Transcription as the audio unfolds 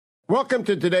Welcome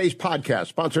to today's podcast,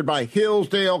 sponsored by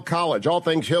Hillsdale College. All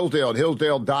things Hillsdale at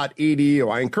hillsdale.edu.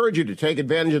 I encourage you to take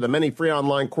advantage of the many free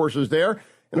online courses there.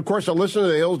 And, of course, to listen to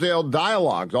the Hillsdale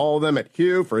Dialogues, all of them at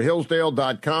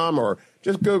hugh4hillsdale.com, or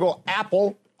just Google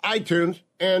Apple, iTunes,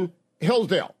 and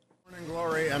Hillsdale. Morning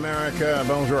glory, America.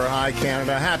 Bonjour, hi,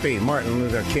 Canada. Happy Martin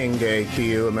Luther King Day to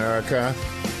you, America.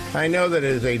 I know that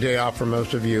it is a day off for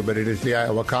most of you, but it is the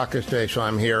Iowa caucus day, so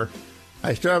I'm here.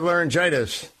 I still have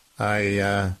laryngitis.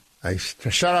 I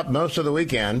shut up most of the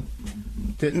weekend.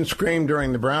 Didn't scream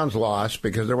during the Browns loss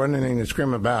because there wasn't anything to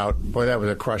scream about. Boy, that was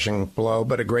a crushing blow,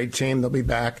 but a great team. They'll be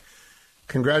back.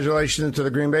 Congratulations to the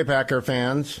Green Bay Packer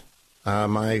fans.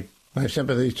 My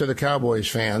sympathies to the Cowboys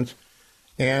fans.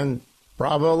 And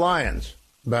bravo Lions.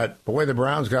 But, boy, the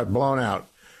Browns got blown out.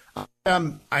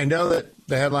 I know that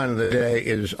the headline of the day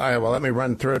is Iowa. Let me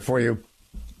run through it for you.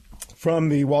 From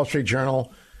the Wall Street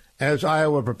Journal, as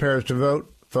Iowa prepares to vote,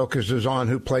 focuses on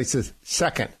who places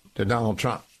second to Donald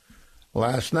Trump.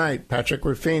 Last night, Patrick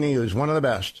Ruffini, who's one of the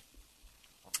best.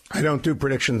 I don't do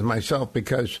predictions myself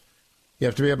because you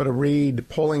have to be able to read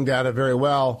polling data very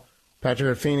well.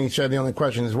 Patrick Ruffini said the only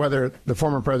question is whether the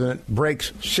former president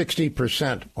breaks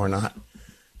 60% or not.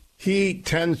 He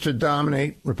tends to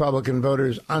dominate Republican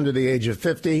voters under the age of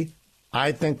 50.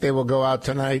 I think they will go out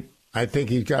tonight. I think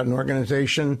he's got an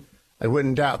organization. I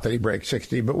wouldn't doubt that he breaks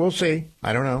 60, but we'll see.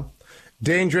 I don't know.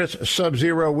 Dangerous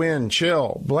sub-zero wind,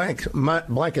 chill,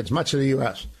 blankets, much of the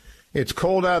U.S. It's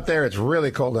cold out there. It's really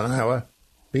cold in Iowa.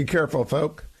 Be careful,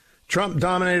 folk. Trump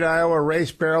dominated Iowa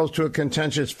race barrels to a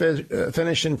contentious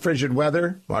finish in frigid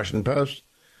weather, Washington Post.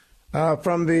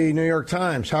 From the New York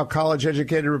Times, how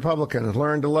college-educated Republicans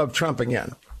learned to love Trump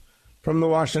again. From the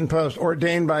Washington Post,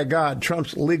 ordained by God,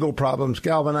 Trump's legal problems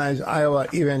galvanize Iowa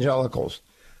evangelicals.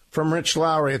 From Rich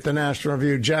Lowry at the National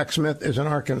Review, Jack Smith is an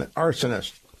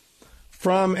arsonist.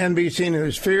 From NBC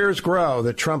News, fears grow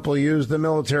that Trump will use the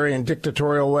military in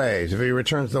dictatorial ways if he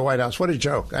returns to the White House. What a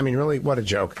joke. I mean, really, what a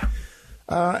joke.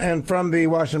 And from the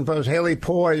Washington Post, Haley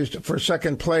poised for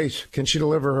second place. Can she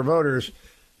deliver her voters?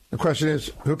 The question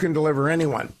is, who can deliver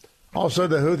anyone? Also,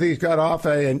 the Houthis got off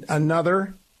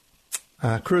another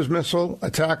cruise missile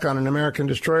attack on an American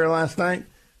destroyer last night.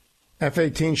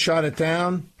 F-18 shot it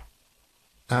down.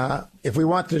 If we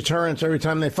want deterrence, every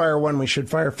time they fire one, we should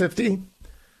fire 50.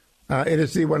 It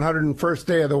is the 101st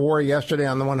day of the war yesterday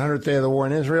on the 100th day of the war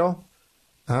in Israel.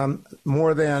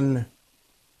 More than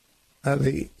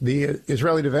the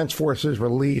Israeli Defense Forces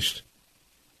released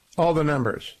all the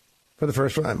numbers for the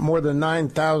first one. More than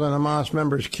 9,000 Hamas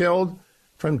members killed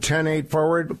from 10/8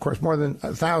 forward. Of course, more than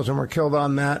 1,000 were killed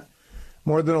on that.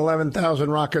 More than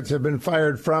 11,000 rockets have been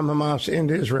fired from Hamas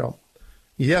into Israel.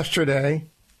 Yesterday,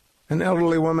 an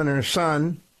elderly woman and her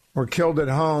son were killed at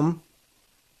home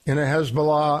in a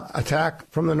Hezbollah attack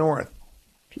from the north,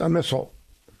 a missile.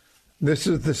 This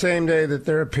is the same day that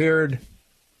there appeared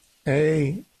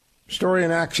a story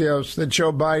in Axios that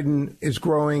Joe Biden is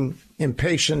growing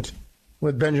impatient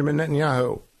with Benjamin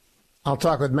Netanyahu. I'll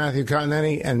talk with Matthew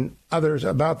Continetti and others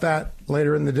about that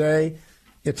later in the day.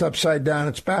 It's upside down.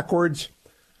 It's backwards.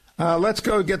 Let's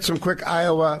go get some quick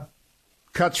Iowa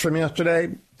cuts from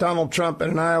yesterday. Donald Trump at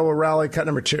an Iowa rally, cut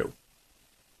number 2.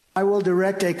 I will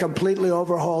direct a completely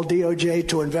overhauled DOJ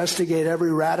to investigate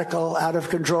every radical,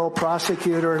 out-of-control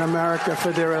prosecutor in America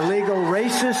for their illegal,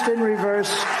 racist, and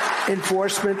reverse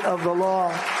enforcement of the law.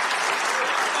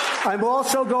 I'm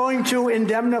also going to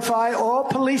indemnify all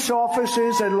police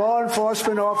officers and law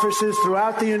enforcement officers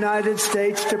throughout the United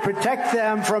States to protect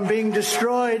them from being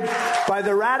destroyed by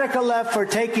the radical left for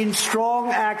taking strong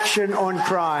action on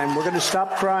crime. We're going to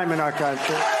stop crime in our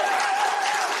country.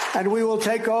 And we will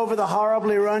take over the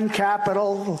horribly run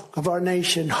capital of our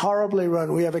nation. Horribly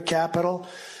run. We have a capital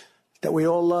that we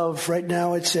all love. Right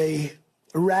now it's a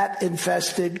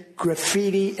rat-infested,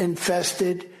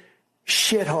 graffiti-infested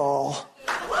shithole.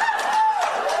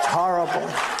 Horrible.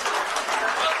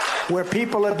 Where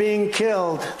people are being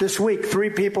killed. This week, 3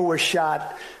 people were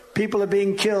shot. People are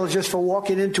being killed just for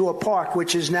walking into a park,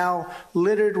 which is now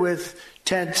littered with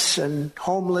tents and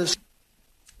homeless.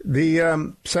 He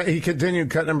continued,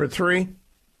 cut number 3.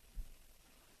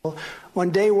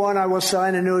 On day 1, I will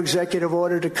sign a new executive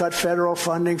order to cut federal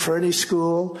funding for any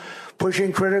school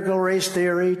pushing critical race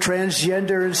theory,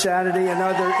 transgender insanity, and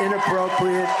other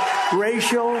inappropriate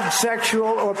racial, sexual,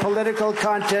 or political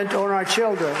content on our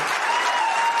children.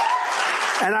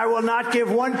 And I will not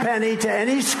give 1 penny to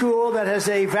any school that has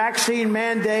a vaccine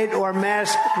mandate or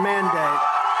mask mandate.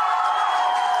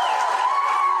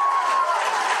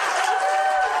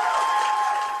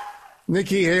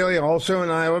 Nikki Haley, also in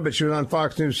Iowa, but she was on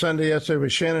Fox News Sunday yesterday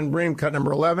with Shannon Bream, cut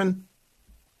number 11.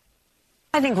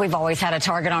 I think we've always had a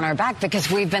target on our back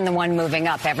because we've been the one moving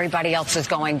up. Everybody else is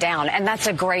going down. And that's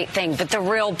a great thing. But the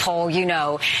real poll, you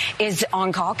know, is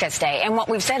on caucus day. And what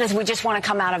we've said is we just want to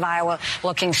come out of Iowa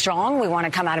looking strong. We want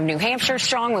to come out of New Hampshire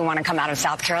strong. We want to come out of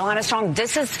South Carolina strong.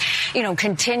 This is, you know,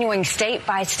 continuing state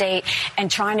by state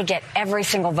and trying to get every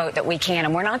single vote that we can.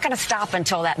 And we're not going to stop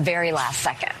until that very last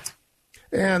second.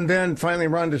 And then finally,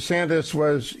 Ron DeSantis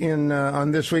was in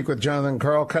on This Week with Jonathan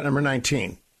Karl, cut number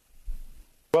 19.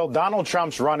 Well, Donald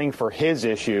Trump's running for his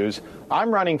issues.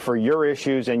 I'm running for your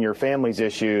issues and your family's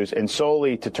issues, and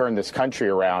solely to turn this country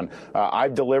around.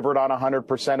 I've delivered on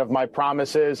 100% of my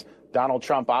promises. Donald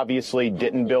Trump obviously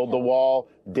didn't build the wall,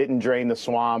 didn't drain the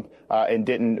swamp, and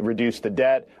didn't reduce the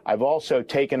debt. I've also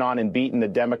taken on and beaten the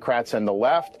Democrats and the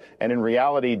left. And in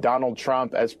reality, Donald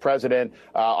Trump, as president,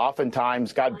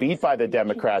 oftentimes got beat by the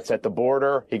Democrats at the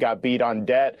border. He got beat on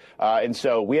debt. And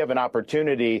so we have an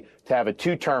opportunity to have a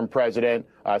two-term president,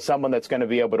 someone that's going to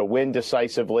be able to win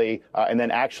decisively and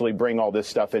then actually bring all this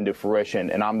stuff into fruition.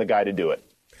 And I'm the guy to do it.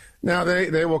 Now,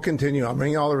 they will continue. I'll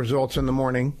bring you all the results in the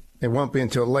morning. It won't be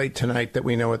until late tonight that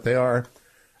we know what they are.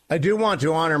 I do want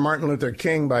to honor Martin Luther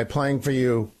King by playing for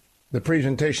you the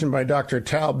presentation by Dr.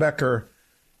 Tal Becker,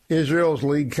 Israel's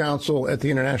lead counsel at the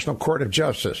International Court of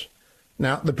Justice.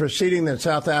 Now, the proceeding that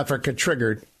South Africa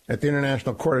triggered at the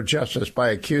International Court of Justice by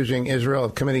accusing Israel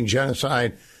of committing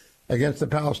genocide against the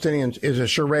Palestinians is a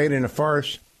charade and a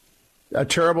farce, a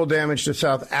terrible damage to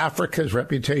South Africa's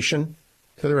reputation,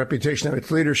 to the reputation of its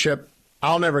leadership.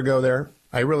 I'll never go there.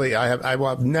 I will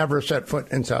have never set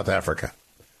foot in South Africa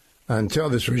until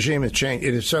this regime has changed.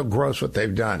 It is so gross what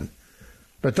they've done.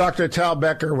 But Dr. Tal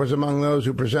Becker was among those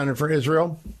who presented for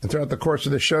Israel. And throughout the course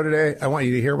of the show today, I want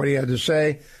you to hear what he had to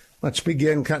say. Let's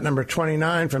begin cut number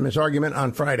 29 from his argument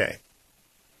on Friday.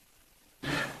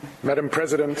 Madam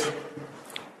President,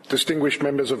 distinguished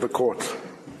members of the court,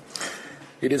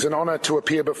 it is an honor to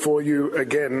appear before you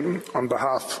again on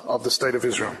behalf of the State of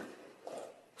Israel.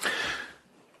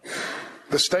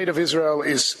 The State of Israel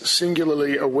is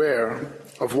singularly aware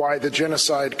of why the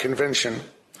Genocide Convention,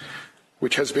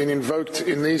 which has been invoked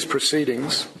in these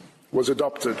proceedings, was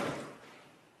adopted.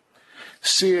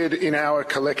 Seared in our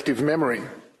collective memory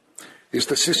is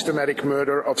the systematic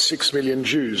murder of 6 million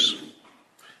Jews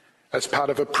as part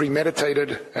of a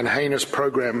premeditated and heinous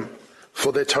program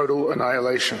for their total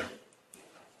annihilation.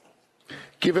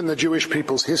 Given the Jewish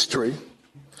people's history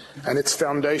and its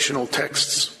foundational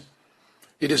texts,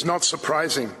 it is not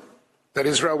surprising that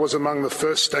Israel was among the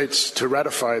first states to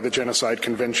ratify the Genocide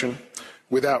Convention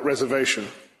without reservation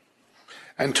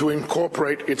and to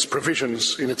incorporate its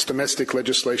provisions in its domestic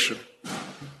legislation.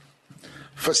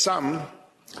 For some,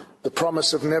 the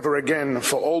promise of never again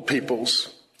for all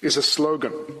peoples is a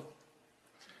slogan.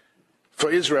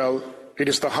 For Israel, it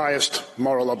is the highest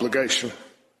moral obligation.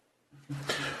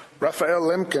 Raphael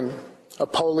Lemkin, a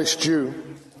Polish Jew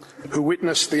who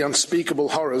witnessed the unspeakable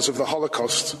horrors of the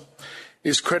Holocaust,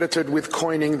 is credited with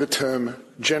coining the term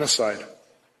genocide.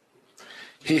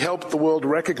 He helped the world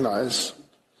recognize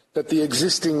that the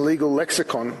existing legal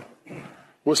lexicon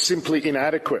was simply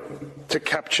inadequate to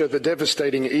capture the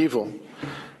devastating evil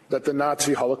that the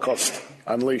Nazi Holocaust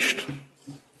unleashed.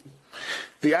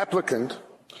 The applicant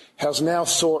has now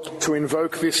sought to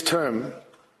invoke this term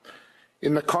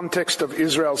in the context of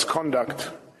Israel's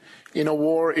conduct in a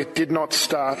war it did not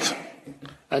start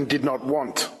and did not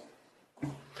want.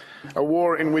 A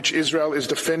war in which Israel is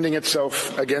defending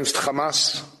itself against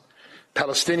Hamas,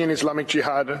 Palestinian Islamic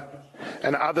Jihad,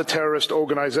 and other terrorist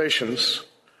organizations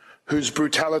whose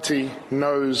brutality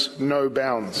knows no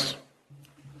bounds.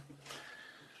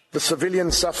 The civilian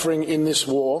suffering in this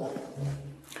war,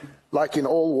 like in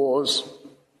all wars,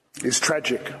 is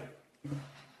tragic.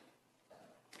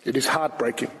 It is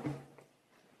heartbreaking.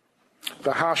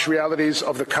 The harsh realities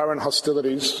of the current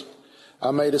hostilities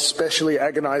are made especially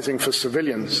agonizing for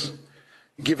civilians,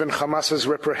 given Hamas's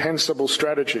reprehensible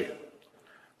strategy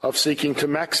of seeking to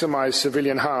maximize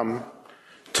civilian harm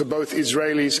to both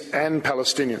Israelis and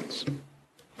Palestinians,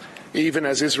 even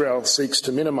as Israel seeks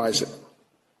to minimize it.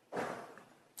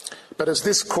 But as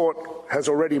this court has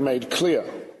already made clear,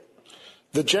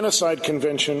 the Genocide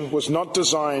Convention was not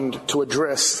designed to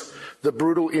address the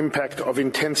brutal impact of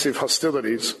intensive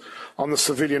hostilities on the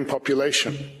civilian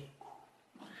population,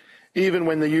 even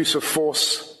when the use of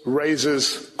force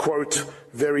raises, quote,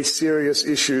 very serious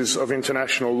issues of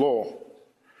international law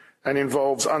and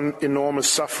involves enormous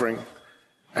suffering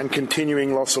and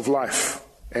continuing loss of life,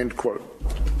 end quote.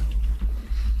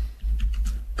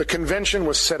 The convention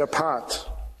was set apart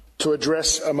to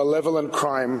address a malevolent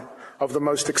crime of the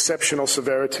most exceptional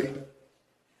severity.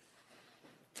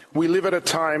 We live at a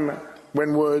time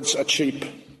when words are cheap.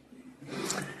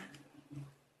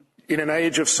 In an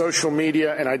age of social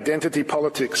media and identity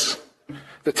politics,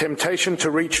 the temptation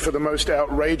to reach for the most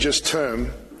outrageous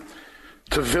term,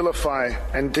 to vilify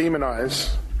and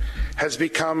demonize, has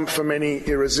become for many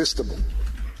irresistible.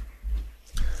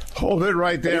 Hold it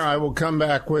right there. I will come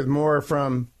back with more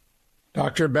from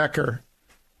Dr. Becker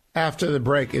after the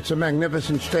break. It's a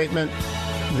magnificent statement.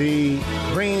 The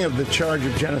bringing of the charge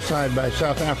of genocide by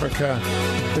South Africa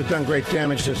has done great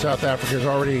damage to South Africa's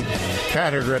already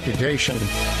tattered reputation.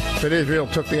 But Israel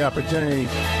took the opportunity,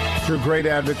 through great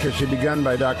advocacy begun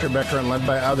by Dr. Becker and led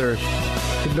by others,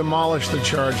 to demolish the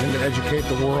charge and to educate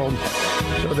the world.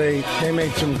 So they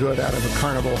made some good out of a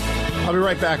carnival. I'll be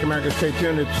right back, America. Stay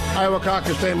tuned. It's Iowa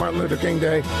Caucus Day, Martin Luther King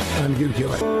Day. I'm Hugh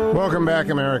Hewitt. Welcome back,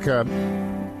 America.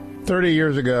 30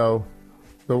 years ago,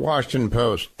 the Washington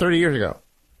Post, 30 years ago,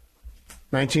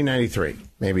 1993,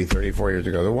 maybe 34 years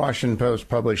ago, the Washington Post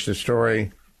published a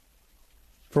story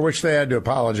for which they had to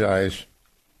apologize,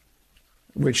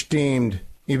 which deemed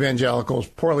evangelicals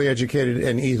poorly educated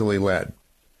and easily led.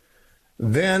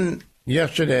 Then,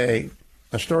 yesterday,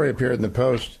 a story appeared in the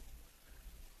Post,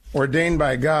 ordained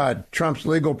by God, Trump's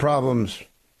legal problems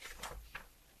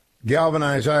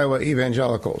galvanize Iowa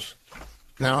evangelicals.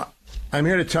 Now, I'm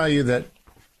here to tell you that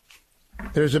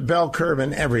there's a bell curve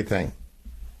in everything.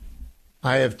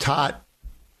 I have taught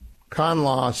con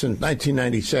law since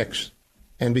 1996,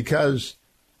 and because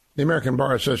the American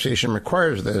Bar Association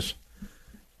requires this,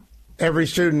 every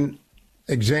student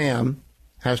exam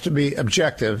has to be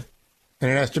objective,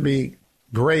 and it has to be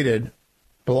graded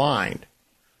blind.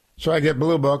 So I get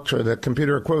blue books, or the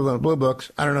computer equivalent of blue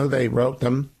books. I don't know who they wrote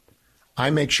them.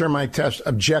 I make sure my tests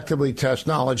objectively test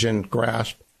knowledge and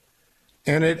grasp.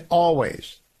 And it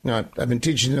always, I've been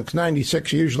teaching since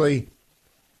 96, usually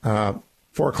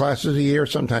 4 classes a year,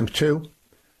 sometimes 2.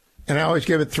 And I always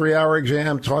give a 3-hour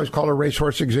exam. It's always called a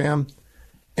racehorse exam.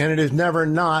 And it is never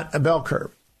not a bell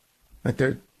curve. Like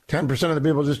 10% of the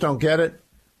people just don't get it.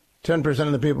 10%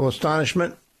 of the people astonish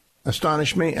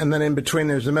me. And then in between,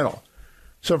 there's the middle.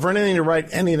 So for anything to write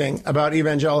anything about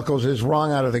evangelicals is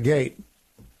wrong out of the gate.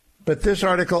 But this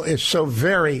article is so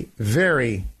very,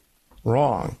 very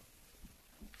wrong.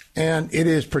 And it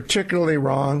is particularly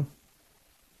wrong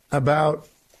about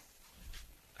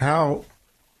how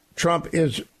Trump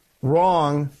is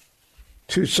wrong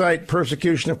to cite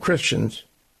persecution of Christians.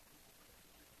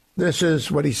 This is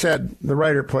what he said, the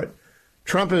writer put.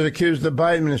 Trump has accused the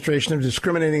Biden administration of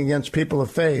discriminating against people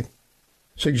of faith,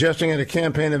 suggesting at a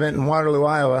campaign event in Waterloo,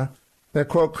 Iowa, that,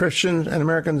 quote, Christians and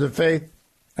Americans of faith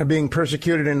are being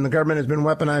persecuted and the government has been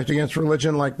weaponized against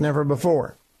religion like never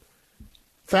before.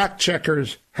 Fact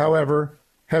checkers, however,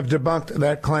 have debunked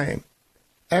that claim.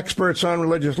 Experts on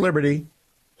religious liberty,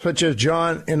 such as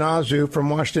John Inazu from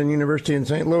Washington University in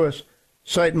St. Louis,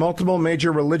 cite multiple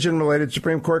major religion-related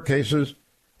Supreme Court cases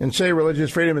and say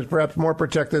religious freedom is perhaps more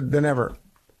protected than ever.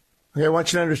 Okay, I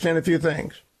want you to understand a few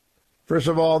things. First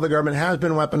of all, the government has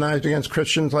been weaponized against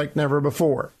Christians like never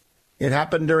before. It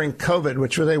happened during COVID,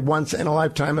 which was a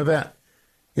once-in-a-lifetime event.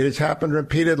 It has happened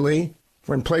repeatedly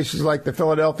in places like the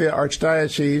Philadelphia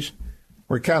Archdiocese,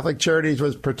 where Catholic Charities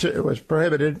was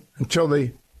prohibited until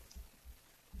the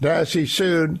diocese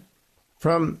sued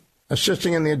from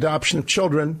assisting in the adoption of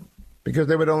children because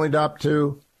they would only adopt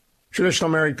to traditional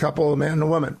married couple, a man and a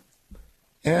woman.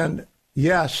 And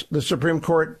yes, the Supreme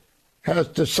Court has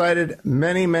decided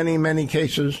many, many, many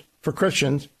cases for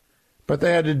Christians, but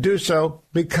they had to do so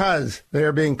because they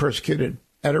are being persecuted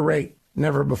at a rate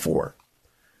never before.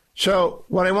 So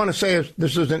what I want to say is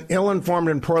this is an ill-informed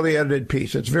and poorly edited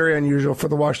piece. It's very unusual for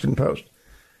the Washington Post.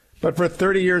 But for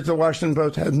 30 years, the Washington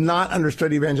Post has not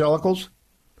understood evangelicals.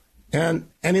 And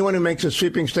anyone who makes a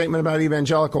sweeping statement about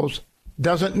evangelicals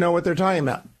doesn't know what they're talking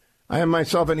about. I am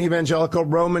myself an evangelical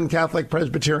Roman Catholic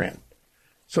Presbyterian.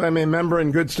 So I'm a member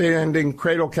in good standing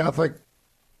Cradle Catholic,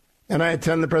 and I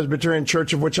attend the Presbyterian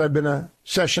Church, of which I've been a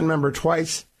session member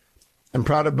twice. I'm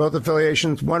proud of both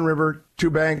affiliations, one river, two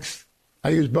banks. I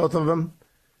use both of them.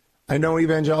 I know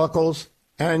evangelicals,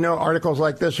 and I know articles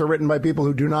like this are written by people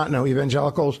who do not know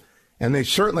evangelicals, and they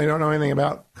certainly don't know anything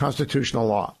about constitutional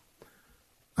law.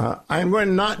 I am going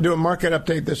to not do a market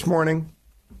update this morning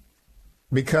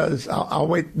because I'll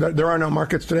wait. There are no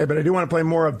markets today, but I do want to play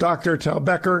more of Dr. Tal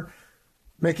Becker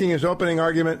making his opening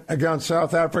argument against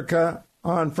South Africa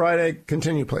on Friday.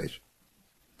 Continue, please.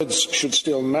 Words should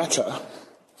still matter.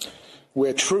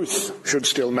 Where truth should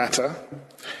still matter,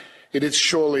 it is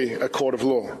surely a court of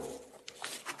law.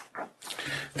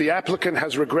 The applicant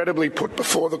has regrettably put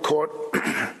before the court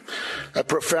a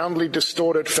profoundly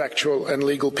distorted factual and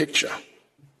legal picture.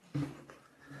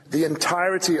 The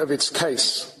entirety of its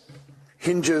case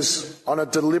hinges on a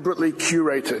deliberately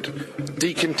curated,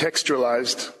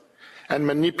 decontextualized, and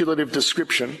manipulative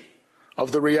description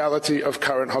of the reality of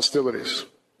current hostilities.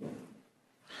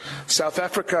 South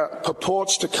Africa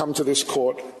purports to come to this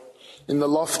court in the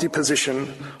lofty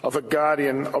position of a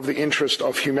guardian of the interest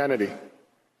of humanity.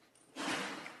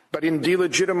 But in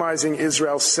delegitimizing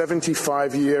Israel's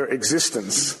 75-year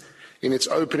existence in its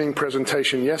opening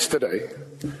presentation yesterday,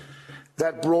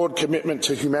 that broad commitment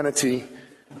to humanity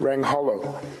rang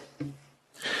hollow.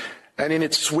 And in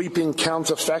its sweeping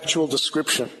counterfactual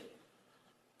description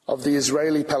of the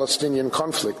Israeli-Palestinian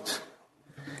conflict,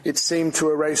 it seemed to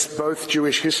erase both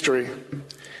Jewish history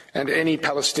and any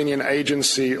Palestinian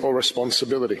agency or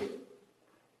responsibility.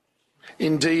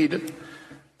 Indeed,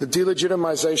 the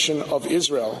delegitimization of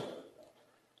Israel,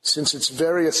 since its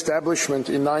very establishment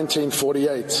in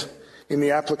 1948 in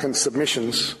the applicant's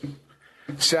submissions,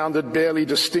 sounded barely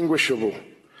distinguishable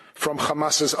from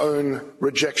Hamas's own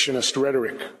rejectionist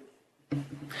rhetoric.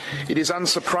 It is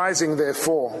unsurprising,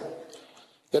 therefore,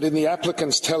 that in the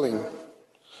applicant's telling,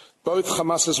 both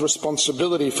Hamas's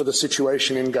responsibility for the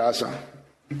situation in Gaza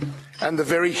and the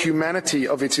very humanity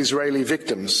of its Israeli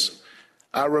victims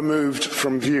are removed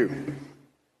from view.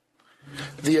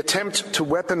 The attempt to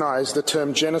weaponize the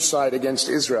term genocide against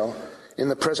Israel in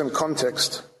the present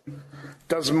context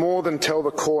does more than tell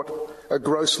the court a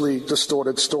grossly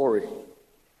distorted story.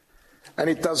 And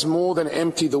it does more than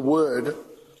empty the word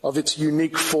of its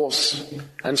unique force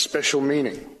and special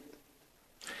meaning.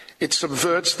 It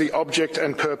subverts the object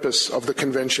and purpose of the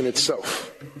convention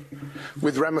itself,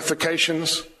 with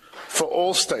ramifications for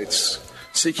all states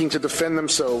seeking to defend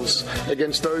themselves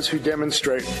against those who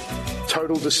demonstrate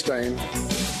total disdain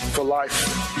for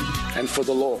life and for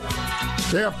the law.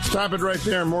 Yep, stop it right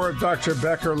there. More of Dr.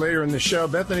 Becker later in the show.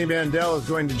 Bethany Mandel is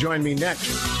going to join me next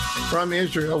from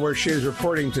Israel, where she is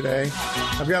reporting today.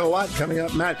 I've got a lot coming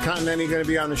up. Matt Continenti going to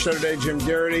be on the show today. Jim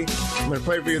Garrity. I'm going to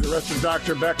play for you the rest of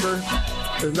Dr. Becker.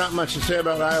 There's not much to say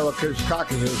about Iowa because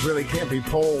caucuses really can't be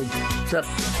polled, except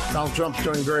Donald Trump's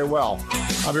doing very well.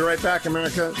 I'll be right back,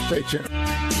 America. Stay tuned.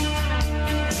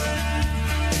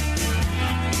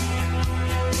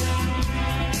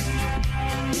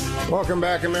 Welcome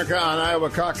back, America, on Iowa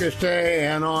Caucus Day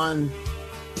and on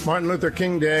Martin Luther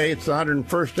King Day. It's the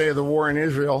 101st day of the war in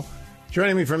Israel.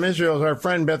 Joining me from Israel is our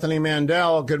friend Bethany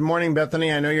Mandel. Good morning,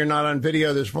 Bethany. I know you're not on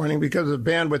video this morning because of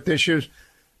bandwidth issues,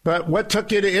 but what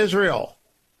took you to Israel?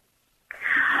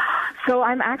 So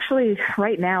I'm actually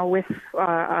right now with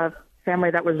a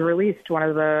family that was released, one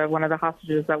of the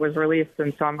hostages that was released,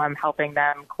 and so I'm helping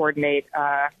them coordinate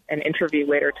an interview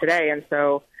later today, and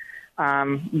so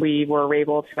we were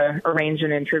able to arrange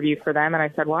an interview for them, and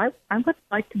I said, well, I would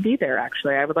like to be there,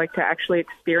 actually. I would like to actually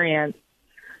experience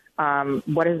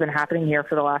what has been happening here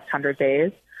for the last 100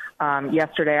 days.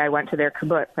 Yesterday, I went to their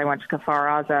kibbutz. I went to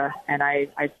Kfar Aza, and I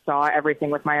saw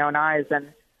everything with my own eyes,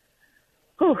 and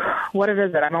what a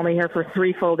visit. I'm only here for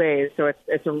 3 full days, so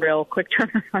it's a real quick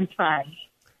turnaround time.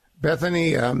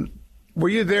 Bethany, were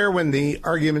you there when the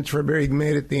arguments were being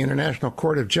made at the International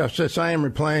Court of Justice? I am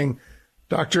replaying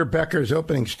Dr. Becker's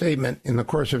opening statement in the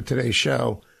course of today's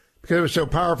show because it was so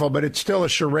powerful, but it's still a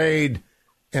charade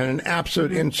and an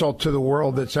absolute insult to the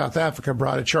world that South Africa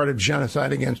brought a charge of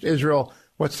genocide against Israel.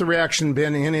 What's the reaction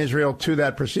been in Israel to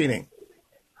that proceeding?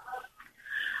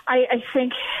 I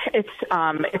think it's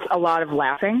a lot of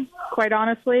laughing, quite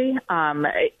honestly.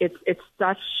 It's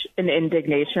such an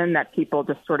indignation that people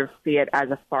just sort of see it as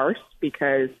a farce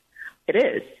because it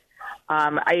is.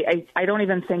 I don't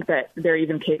even think that they're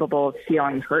even capable of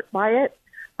feeling hurt by it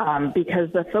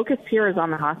because the focus here is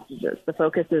on the hostages. The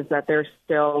focus is that there's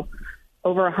still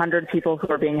over 100 people who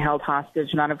are being held hostage,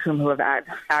 none of whom who have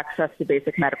access to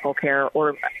basic medical care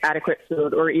or adequate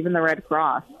food or even the Red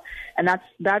Cross. And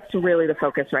that's really the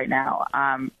focus right now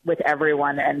with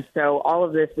everyone. And so all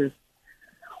this is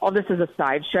a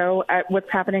sideshow at what's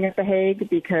happening at The Hague,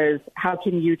 because how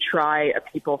can you try a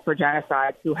people for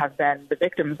genocide who have been the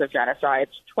victims of genocide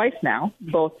twice now,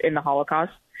 both in the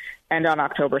Holocaust and on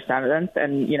October 7th,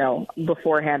 and,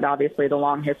 beforehand, obviously, the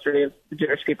long history of the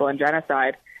Jewish people in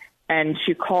genocide, and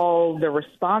to call the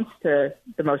response to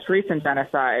the most recent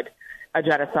genocide a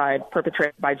genocide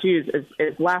perpetrated by Jews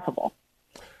is laughable.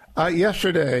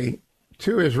 Yesterday,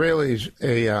 2 Israelis,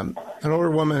 an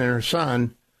older woman and her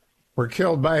son, were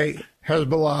killed by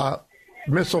Hezbollah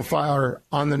missile fire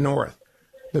on the north.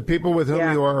 The people with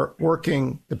whom you are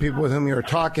working, the people with whom you are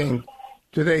talking,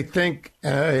 do they think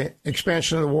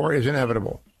expansion of the war is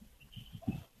inevitable?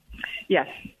 Yes.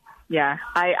 Yeah.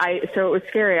 So it was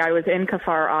scary. I was in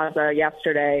Kfar Aza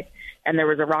yesterday, and there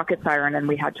was a rocket siren, and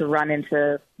we had to run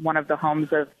into one of the homes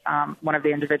of one of the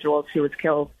individuals who was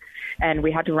killed. And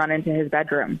we had to run into his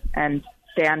bedroom and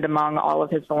stand among all of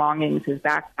his belongings, his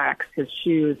backpacks, his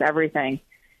shoes, everything.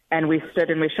 And we stood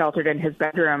and we sheltered in his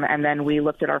bedroom. And then we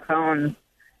looked at our phones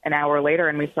an hour later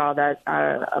and we saw that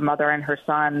a mother and her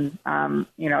son, an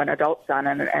adult son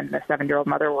and a 7-year-old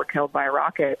mother were killed by a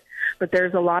rocket. But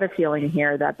there's a lot of feeling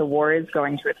here that the war is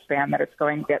going to expand, that it's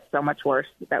going to get so much worse,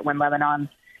 that when Lebanon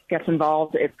gets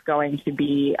involved, it's going to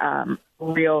be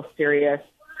real serious,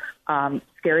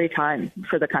 scary time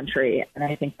for the country. And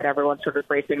I think that everyone's sort of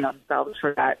bracing themselves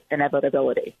for that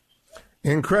inevitability.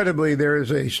 Incredibly, there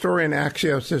is a story in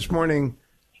Axios this morning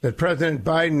that President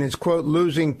Biden is, quote,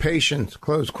 losing patience,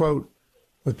 close quote,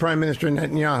 with Prime Minister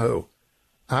Netanyahu.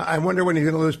 I wonder when he's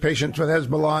going to lose patience with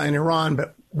Hezbollah and Iran.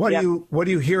 But what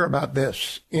do you hear about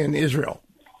this in Israel?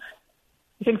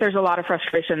 I think there's a lot of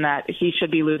frustration that he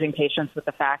should be losing patience with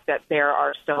the fact that there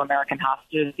are still American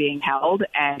hostages being held,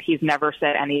 and he's never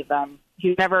said any of them.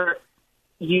 He's never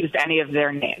used any of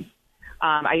their names.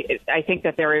 I think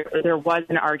that there was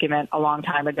an argument a long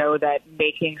time ago that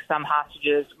making some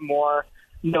hostages more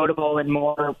notable and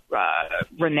more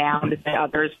renowned than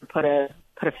others would put a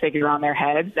figure on their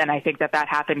heads. And I think that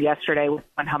happened yesterday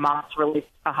when Hamas released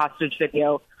a hostage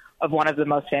video of one of the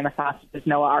most famous hostages,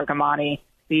 Noah Argamani,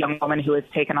 the young woman who was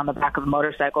taken on the back of a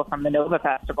motorcycle from the Nova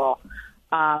Festival.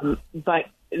 But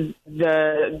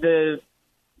the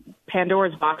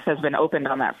Pandora's box has been opened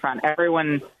on that front.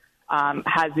 Everyone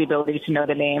has the ability to know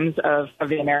the names of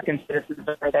the American citizens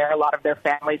that are there. A lot of their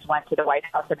families went to the White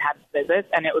House and had visits,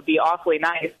 and it would be awfully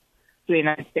nice to the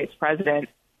United States president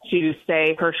to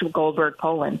say Herschel Goldberg,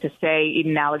 Poland, to say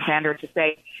Eden Alexander, to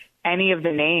say any of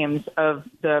the names of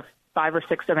the 5 or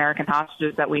 6 American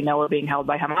hostages that we know are being held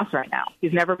by Hamas right now.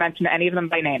 He's never mentioned any of them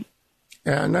by name.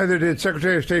 Neither did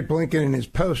Secretary of State Blinken in his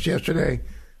post yesterday,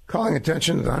 calling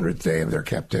attention to the 100th day of their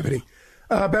captivity.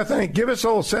 Bethany, give us a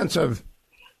little sense of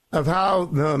how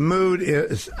the mood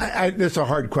is. This is a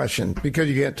hard question because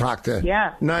you can't talk to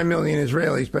 9 million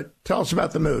Israelis, but tell us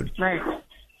about the mood. Right.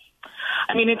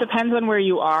 I mean, it depends on where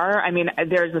you are. I mean,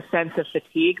 there's a sense of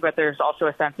fatigue, but there's also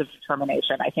a sense of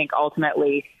determination. I think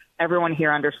ultimately everyone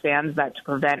here understands that to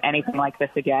prevent anything like this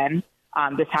again,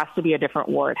 this has to be a different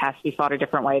war. It has to be fought a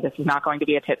different way. This is not going to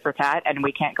be a tit for tat, and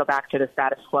we can't go back to the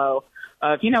status quo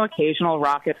of, occasional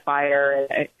rocket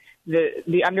fire.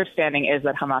 The understanding is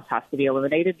that Hamas has to be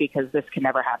eliminated because this can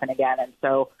never happen again. And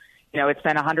so, it's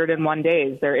been 101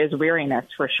 days. There is weariness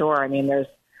for sure. I mean,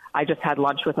 I just had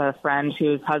lunch with a friend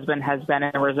whose husband has been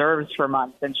in the reserves for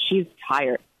months, and she's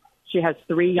tired. She has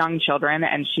 3 young children,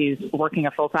 and she's working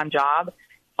a full-time job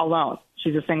alone.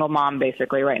 She's a single mom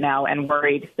basically right now and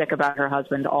worried, sick about her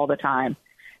husband all the time.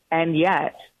 And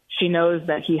yet she knows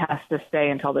that he has to stay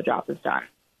until the job is done.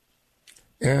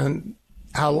 And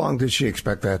how long does she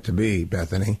expect that to be,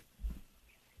 Bethany?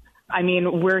 I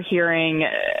mean, we're hearing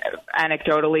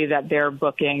anecdotally that they're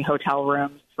booking hotel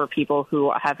rooms for people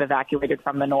who have evacuated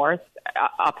from the north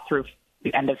up through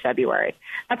the end of February.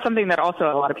 That's something that also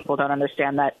a lot of people don't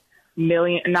understand, that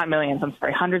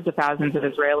hundreds of thousands of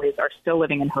Israelis are still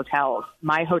living in hotels.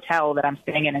 My hotel that I'm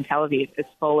staying in Tel Aviv is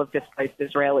full of displaced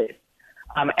Israelis.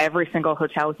 Every single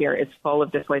hotel here is full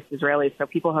of displaced Israelis. So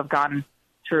people have gone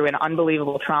through an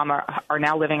unbelievable trauma, are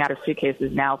now living out of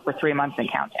suitcases now for 3 months and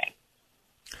counting.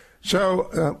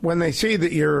 So when they see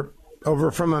that you're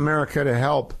over from America to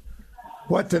help,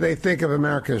 what do they think of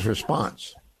America's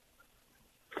response?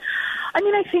 I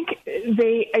mean, I think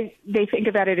they think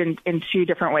about it in 2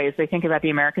 different ways. They think about the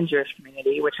American Jewish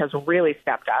community, which has really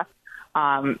stepped up.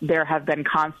 There have been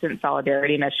constant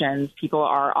solidarity missions. People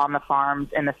are on the farms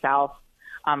in the South.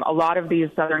 A lot of these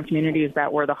southern communities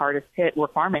that were the hardest hit were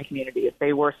farming communities.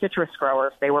 They were citrus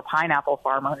growers. They were pineapple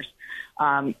farmers.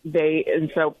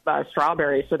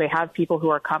 Strawberries. So they have people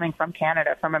who are coming from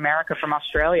Canada, from America, from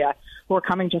Australia, who are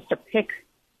coming just to pick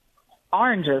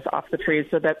oranges off the trees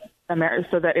so that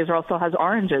Israel still has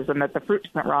oranges and that the fruit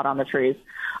doesn't rot on the trees.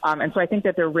 And so I think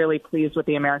that they're really pleased with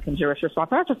the American Jewish response.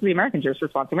 Not just the American Jewish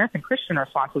response, the American Christian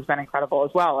response has been incredible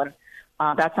as well. And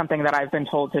that's something that I've been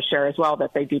told to share as well,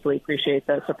 that they deeply appreciate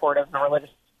the support of the religious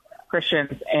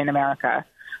Christians in America.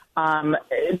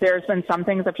 There's been some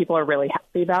things that people are really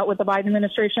happy about with the Biden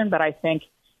administration, but I think,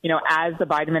 as the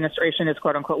Biden administration is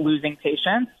quote unquote losing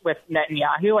patience with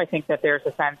Netanyahu, I think that there's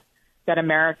a sense that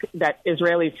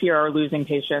Israelis here are losing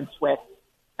patience with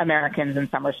Americans in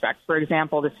some respects. For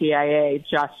example, the CIA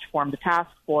just formed a task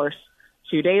force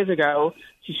 2 days ago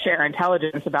to share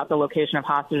intelligence about the location of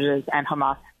hostages and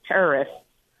Hamas terrorists.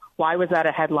 Why was that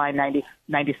a headline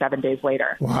 97 days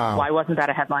later? Wow. Why wasn't that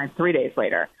a headline 3 days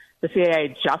later? The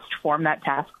CIA just formed that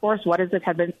task force. What has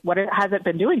it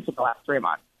been doing for the last 3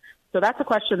 months? So that's a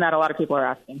question that a lot of people are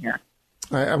asking here.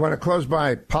 I want to close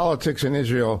by politics in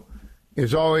Israel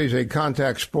is always a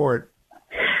contact sport.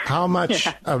 How much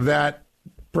of that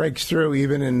breaks through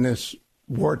even in this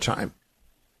wartime?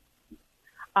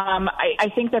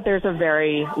 I think that there's a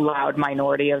very loud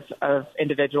minority of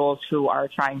individuals who are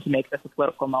trying to make this a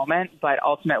political moment. But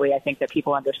ultimately, I think that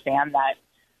people understand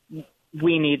that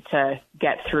we need to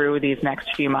get through these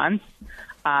next few months.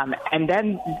 And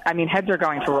then, I mean, heads are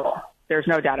going to roll. There's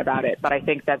no doubt about it. But I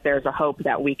think that there's a hope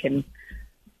that we can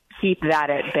keep that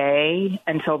at bay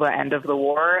until the end of the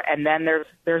war. And then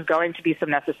there's going to be some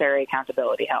necessary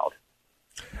accountability held.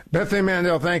 Bethany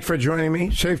Mandel, thanks for joining me.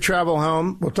 Safe travel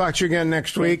home. We'll talk to you again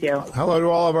next week. Thank you. Hello to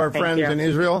all of our Thank friends you. in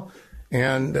Israel.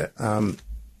 And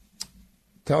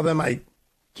tell them I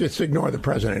just ignore the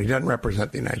president. He doesn't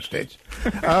represent the United States.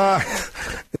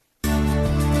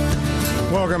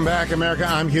 Welcome back, America.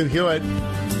 I'm Hugh Hewitt.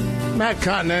 Matt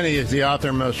Continetti is the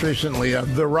author most recently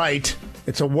of The Right.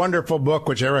 It's a wonderful book,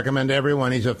 which I recommend to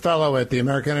everyone. He's a fellow at the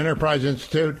American Enterprise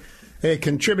Institute, a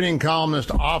contributing columnist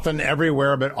often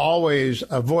everywhere, but always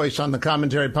a voice on the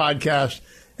Commentary podcast.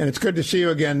 And it's good to see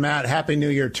you again, Matt. Happy New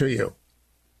Year to you.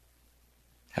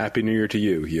 Happy New Year to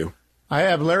you, Hugh. I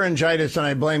have laryngitis, and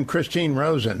I blame Christine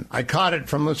Rosen. I caught it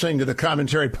from listening to the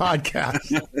Commentary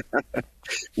podcast.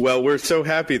 Well, we're so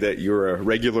happy that you're a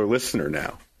regular listener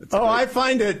now. I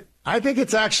think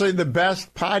it's actually the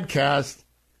best podcast,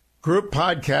 group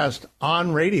podcast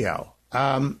on radio.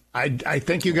 I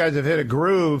think you guys have hit a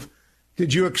groove.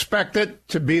 Did you expect it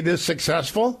to be this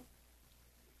successful?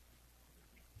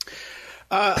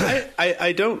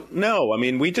 I don't know. I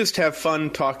mean, we just have fun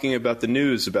talking about the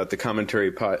news, about the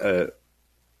Commentary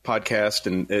podcast,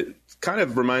 and it kind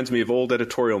of reminds me of old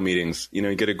editorial meetings. You know,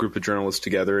 you get a group of journalists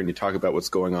together and you talk about what's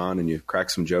going on and you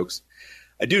crack some jokes.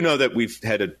 I do know that we've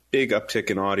had a big uptick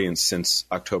in audience since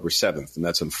October 7th, and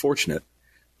that's unfortunate.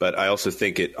 But I also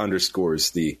think it underscores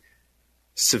the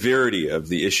severity of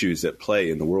the issues at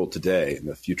play in the world today, and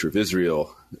the future of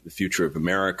Israel, the future of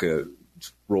America,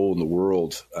 role in the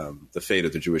world, the fate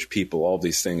of the Jewish people. All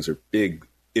these things are big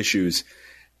issues,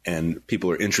 and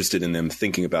people are interested in them,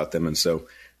 thinking about them. And so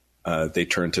they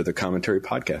turn to the Commentary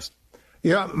podcast.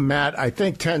 Yeah, Matt, I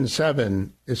think 10-7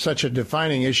 is such a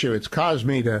defining issue. It's caused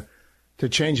me to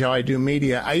change how I do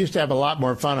media. I used to have a lot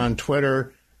more fun on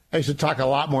Twitter. I used to talk a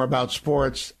lot more about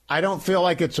sports. I don't feel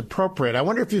like it's appropriate. I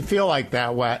wonder if you feel like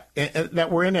that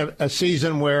we're in a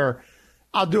season where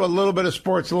I'll do a little bit of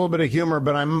sports, a little bit of humor,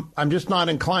 but I'm just not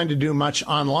inclined to do much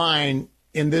online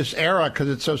in this era because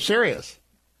it's so serious.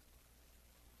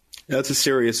 That's a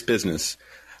serious business.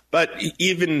 But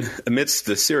even amidst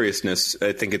the seriousness,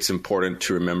 I think it's important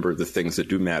to remember the things that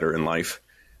do matter in life,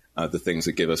 the things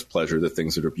that give us pleasure, the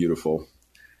things that are beautiful.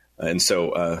 And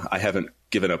so I haven't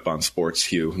given up on sports,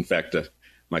 Hugh. In fact,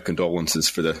 my condolences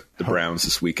for the Browns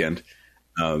this weekend.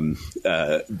 So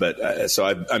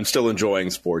I'm still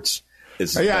enjoying sports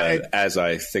as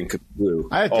I think through.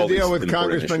 I had to deal with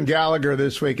Congressman Gallagher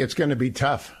this week. It's going to be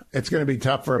tough. It's going to be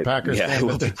tough for a Packers fan. Yeah, it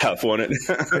will be tough, won't it?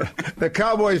 The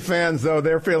Cowboys fans, though,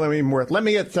 they're feeling even worse. Let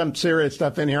me get some serious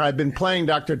stuff in here. I've been playing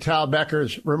Dr. Tal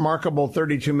Becker's remarkable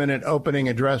 32-minute opening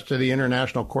address to the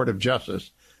International Court of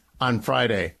Justice on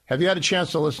Friday. Have you had a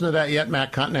chance to listen to that yet,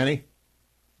 Matt Continetti?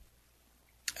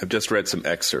 I've just read some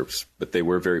excerpts, but they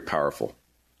were very powerful.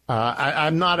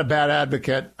 I'm not a bad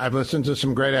advocate. I've listened to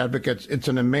some great advocates. It's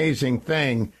an amazing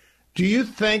thing. Do you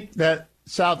think that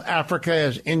South Africa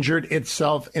has injured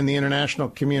itself in the international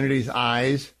community's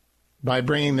eyes by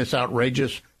bringing this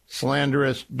outrageous,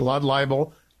 slanderous blood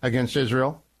libel against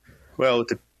Israel? Well,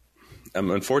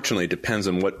 unfortunately, it depends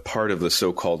on what part of the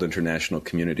so-called international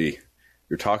community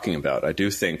you're talking about. I do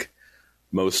think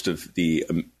most of the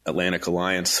Atlantic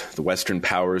Alliance, the Western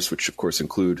powers, which of course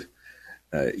include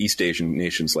East Asian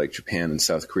nations like Japan and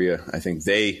South Korea, I think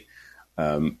they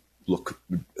look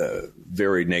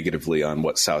very negatively on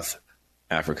what South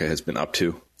Africa has been up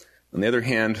to. On the other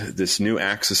hand, this new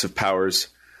axis of powers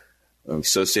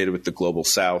associated with the global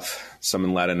South, some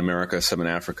in Latin America, some in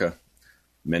Africa,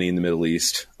 many in the Middle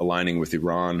East, aligning with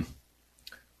Iran,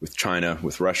 with China,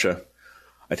 with Russia.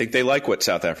 I think they like what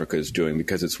South Africa is doing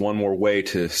because it's one more way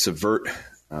to subvert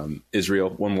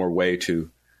Israel, one more way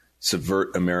to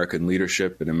subvert American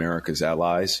leadership and America's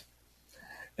allies.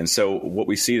 And so what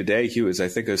we see today, Hugh, is I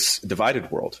think a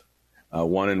divided world,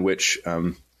 one in which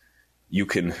you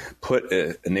can put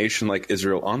a nation like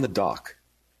Israel on the dock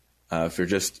for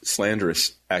just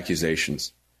slanderous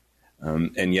accusations.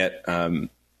 And yet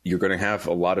you're going to have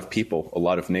a lot of people, a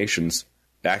lot of nations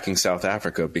backing South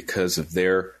Africa because of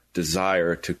their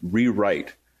desire to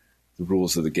rewrite the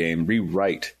rules of the game,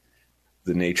 rewrite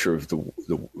the nature of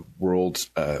the world's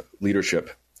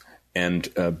leadership. and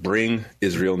bring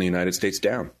Israel and the United States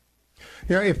down.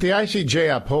 You know, if the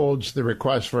ICJ upholds the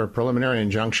request for a preliminary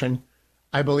injunction,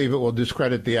 I believe it will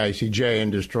discredit the ICJ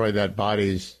and destroy that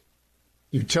body's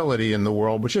utility in the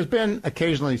world, which has been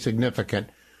occasionally significant.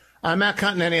 Matt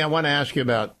Continetti, I want to ask you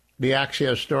about the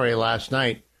Axios story last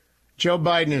night. Joe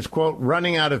Biden is, quote,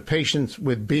 running out of patience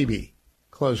with Bibi,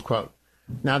 close quote.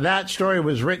 Now, that story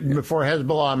was written before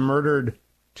Hezbollah murdered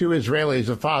two Israelis,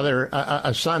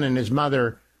 a son and his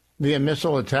mother, via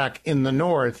missile attack in the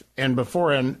north, and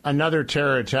before another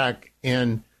terror attack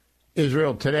in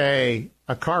Israel today,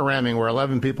 a car ramming where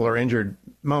 11 people are injured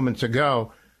moments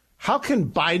ago. How can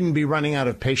Biden be running out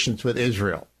of patience with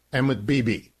Israel and with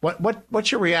Bibi?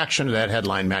 What's your reaction to that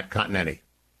headline, Matt Continetti?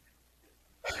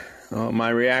 My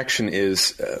reaction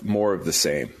is more of the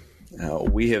same.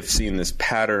 We have seen this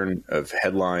pattern of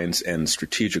headlines and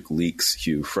strategic leaks,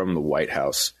 Hugh, from the White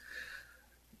House,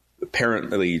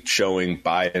 apparently showing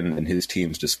Biden and his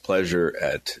team's displeasure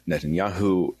at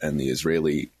Netanyahu and the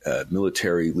Israeli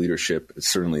military leadership,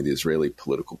 certainly the Israeli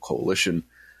political coalition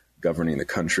governing the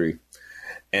country.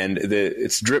 And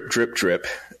it's drip, drip, drip,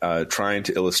 trying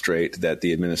to illustrate that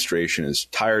the administration is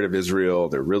tired of Israel.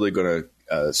 They're really going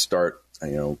to start,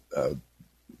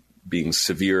 being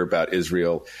severe about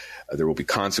Israel. There will be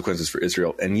consequences for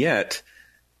Israel. And yet,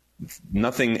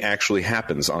 nothing actually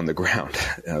happens on the ground.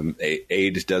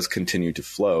 Aid does continue to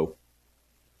flow.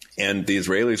 And the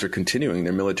Israelis are continuing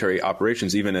their military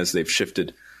operations, even as they've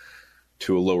shifted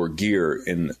to a lower gear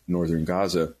in northern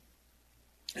Gaza.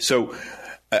 So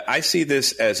I see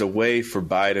this as a way for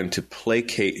Biden to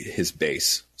placate his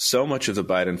base. So much of the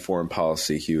Biden foreign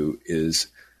policy, Hugh, is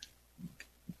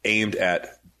aimed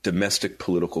at domestic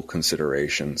political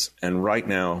considerations. And right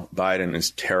now, Biden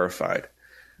is terrified,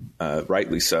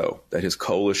 rightly so, that his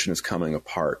coalition is coming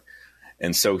apart.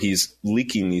 And so he's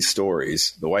leaking these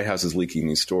stories. The White House is leaking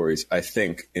these stories, I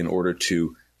think, in order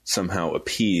to somehow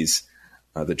appease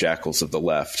the jackals of the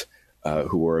left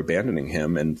who are abandoning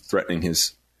him and threatening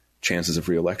his chances of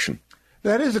reelection.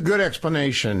 That is a good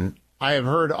explanation. I have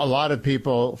heard a lot of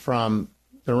people, from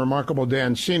the remarkable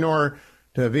Dan Senor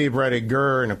to Aviv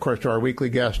Reddy-Gur, and of course to our weekly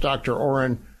guest, Dr.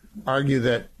 Oren, argue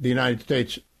that the United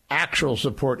States' actual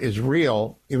support is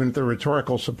real, even if the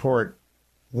rhetorical support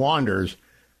wanders.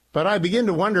 But I begin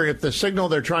to wonder if the signal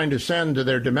they're trying to send to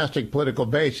their domestic political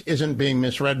base isn't being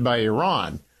misread by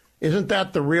Iran. Isn't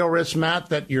that the real risk, Matt,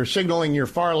 that you're signaling you're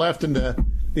far left into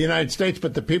the United States,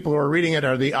 but the people who are reading it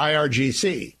are the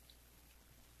IRGC?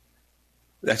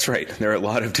 That's right. There are a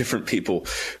lot of different people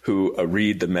who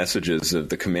read the messages of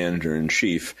the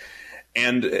commander-in-chief.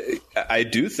 And I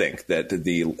do think that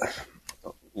the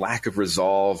lack of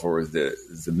resolve or the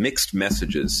mixed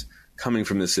messages coming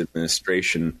from this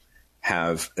administration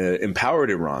have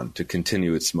empowered Iran to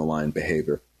continue its malign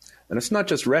behavior. And it's not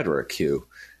just rhetoric, Hugh.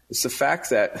 It's the fact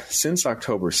that since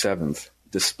October 7th,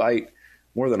 despite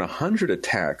more than 100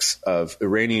 attacks of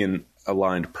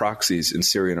Iranian-aligned proxies in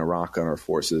Syria and Iraq on our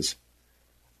forces,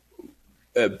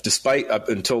 despite up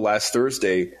until last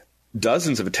Thursday,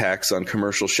 dozens of attacks on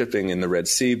commercial shipping in the Red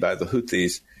Sea by the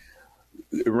Houthis,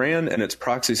 Iran and its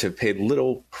proxies have paid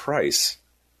little price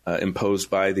imposed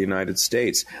by the United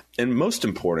States. And most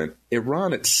important,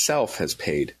 Iran itself has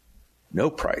paid no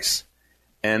price.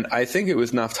 And I think it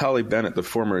was Naftali Bennett, the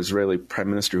former Israeli prime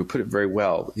minister, who put it very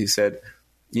well. He said,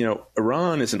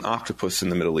 Iran is an octopus in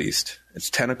the Middle East. Its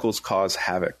tentacles cause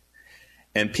havoc.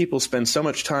 And people spend so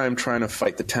much time trying to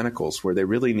fight the tentacles where they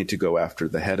really need to go after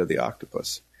the head of the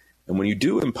octopus. And when you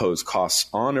do impose costs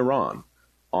on Iran,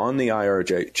 on the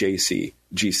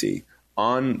IRGC,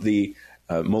 on the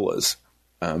mullahs,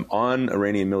 on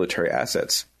Iranian military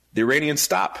assets, the Iranians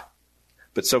stop.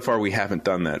 But so far we haven't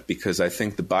done that because I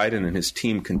think the Biden and his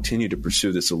team continue to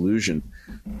pursue this illusion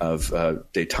of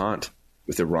détente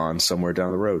with Iran somewhere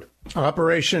down the road.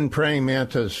 Operation Praying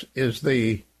Mantis is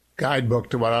the guidebook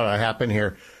to what ought to happen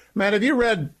here. Matt, have you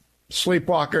read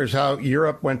Sleepwalkers, How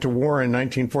Europe Went to War in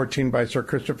 1914 by Sir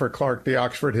Christopher Clark, the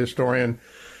Oxford historian,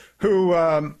 who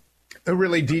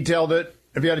really detailed it?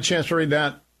 Have you had a chance to read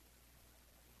that?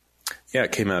 Yeah,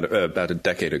 it came out about a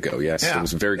decade ago, yes. Yeah. It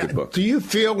was a very good book. Do you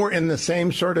feel we're in the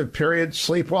same sort of period,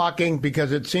 sleepwalking?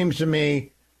 Because it seems to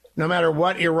me, no matter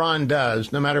what Iran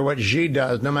does, no matter what Xi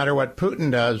does, no matter what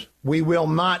Putin does, we will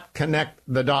not connect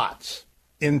the dots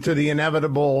into the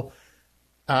inevitable,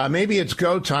 maybe it's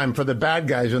go time for the bad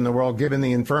guys in the world, given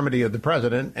the infirmity of the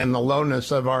president and the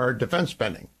lowness of our defense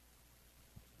spending.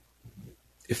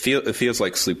 It feels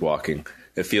like sleepwalking.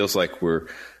 It feels like we're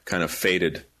kind of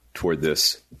fated toward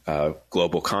this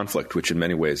global conflict, which in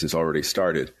many ways has already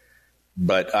started.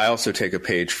 But I also take a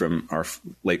page from our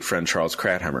late friend Charles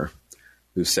Krauthammer,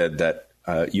 who said that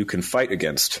you can fight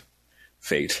against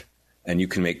fate and you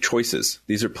can make choices.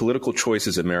 These are political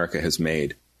choices America has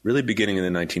made, really beginning in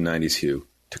the 1990s, Hugh,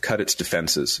 to cut its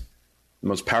defenses. The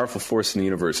most powerful force in the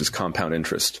universe is compound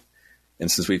interest.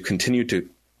 And since we've continued to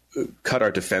cut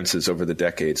our defenses over the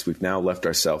decades, we've now left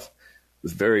ourselves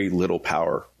with very little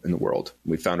power in the world.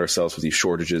 We found ourselves with these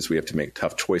shortages. We have to make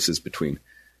tough choices between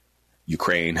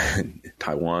Ukraine and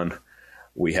Taiwan.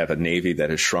 We have a Navy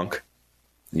that has shrunk.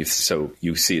 So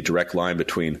you see a direct line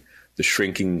between the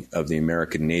shrinking of the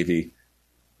American Navy,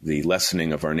 the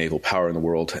lessening of our naval power in the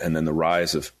world, and then the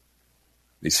rise of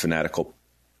these fanatical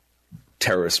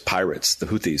terrorist pirates, the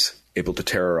Houthis, able to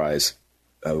terrorize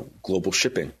global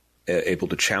shipping, able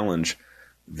to challenge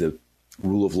the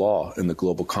rule of law in the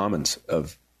global commons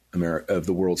of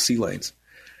the world's sea lanes.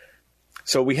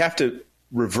 So we have to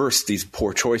reverse these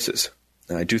poor choices.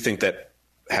 And I do think that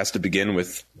has to begin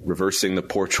with reversing the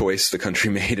poor choice the country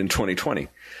made in 2020.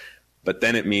 But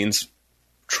then it means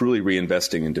truly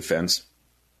reinvesting in defense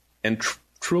and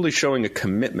truly showing a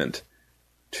commitment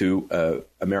to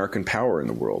American power in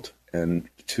the world and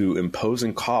to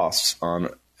imposing costs on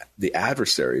the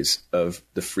adversaries of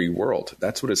the free world.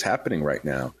 That's what is happening right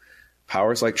now.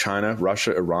 Powers like China,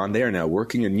 Russia, Iran, they are now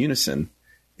working in unison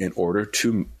in order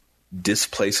to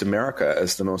displace America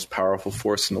as the most powerful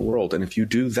force in the world. And if you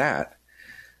do that,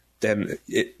 then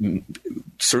it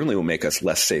certainly will make us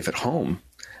less safe at home.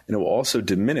 And it will also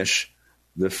diminish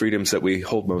the freedoms that we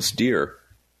hold most dear,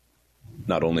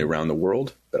 not only around the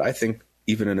world, but I think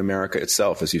even in America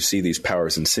itself, as you see these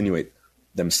powers insinuate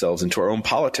themselves into our own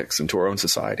politics, into our own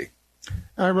society.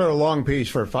 I wrote a long piece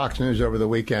for Fox News over the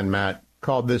weekend, Matt,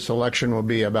 called "This Election Will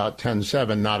Be About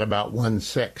 10-7, Not About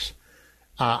 1-6."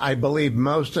 I believe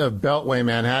most of Beltway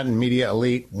Manhattan media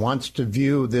elite wants to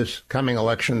view this coming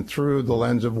election through the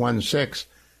lens of 1-6,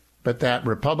 but that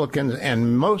Republicans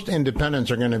and most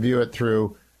independents are going to view it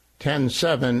through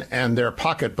 10-7 and their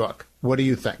pocketbook. What do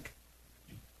you think?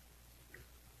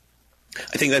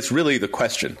 I think that's really the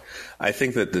question. I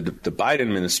think that the Biden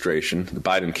administration, the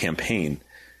Biden campaign,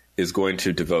 is going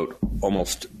to devote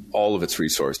almost all of its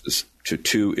resources to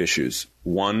two issues.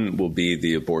 One will be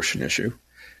the abortion issue,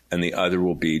 and the other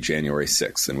will be January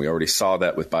 6th. And we already saw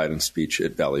that with Biden's speech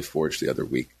at Valley Forge the other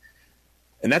week.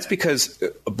 And that's because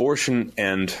abortion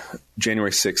and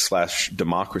January 6th /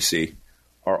 democracy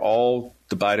are all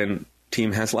the Biden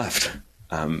team has left.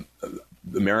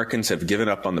 Americans have given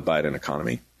up on the Biden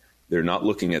economy. They're not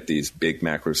looking at these big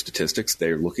macro statistics.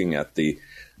 They're looking at the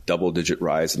double-digit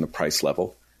rise in the price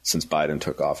level since Biden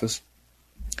took office.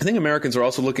 I think Americans are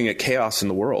also looking at chaos in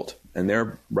the world, and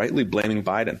they're rightly blaming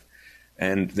Biden.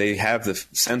 And they have the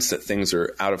sense that things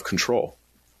are out of control.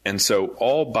 And so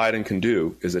all Biden can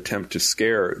do is attempt to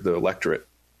scare the electorate.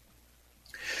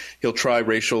 He'll try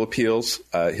racial appeals.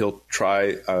 He'll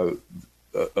try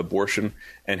abortion,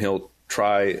 and he'll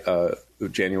try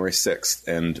January 6th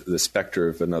and the specter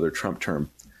of another Trump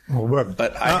term. Well,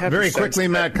 but I have very quickly,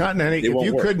 Matt Continetti, if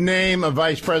you could name a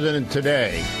vice president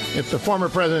today, if the former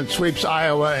president sweeps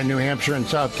Iowa and New Hampshire and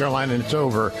South Carolina and it's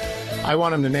over, I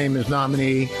want him to name his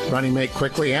nominee, running mate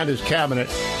quickly, and his cabinet.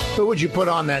 Who would you put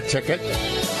on that ticket?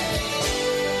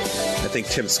 I think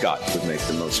Tim Scott would make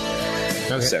the most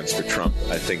sense for Trump.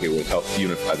 I think it would help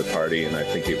unify the party, and I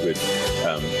think it would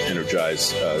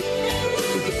energize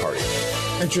the party.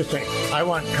 Interesting. I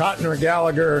want Cotton or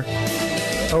Gallagher,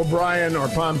 O'Brien or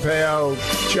Pompeo,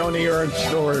 Joni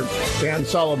Ernst or Dan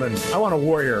Sullivan. I want a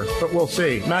warrior, but we'll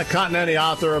see. Matt Continetti,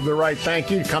 author of The Right. Thank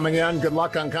you. Coming in. Good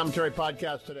luck on Commentary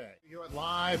Podcast today. You're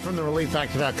live from the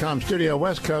ReliefFactor.com studio,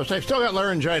 West Coast. I've still got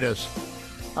laryngitis.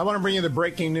 I want to bring you the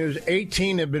breaking news.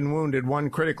 18 have been wounded, 1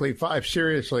 critically, 5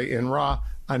 seriously in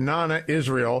Ra'anana,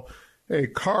 Israel. A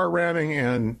car ramming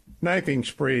and knifing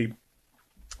spree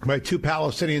by 2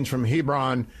 Palestinians from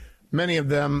Hebron. Many of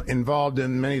them involved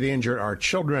in many of the injured are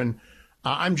children.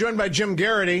 I'm joined by Jim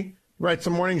Garrity, writes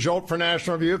the Morning Jolt for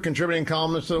National Review, contributing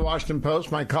columnist to the Washington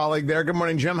Post, my colleague there. Good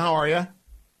morning, Jim. How are you?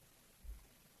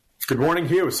 Good morning,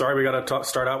 Hugh. Sorry we got to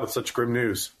start out with such grim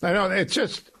news. I know.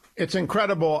 It's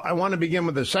incredible. I want to begin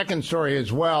with the second story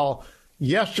as well.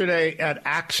 Yesterday at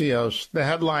Axios, the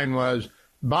headline was,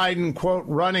 Biden, quote,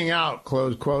 running out,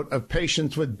 close quote, of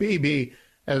patience with Bibi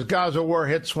as Gaza war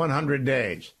hits 100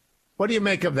 days. What do you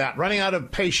make of that? Running out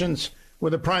of patience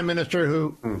with a prime minister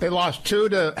who they lost 2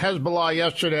 to Hezbollah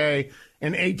yesterday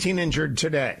and 18 injured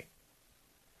today.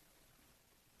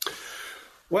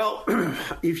 Well,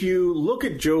 if you look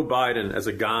at Joe Biden as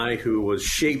a guy who was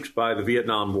shaped by the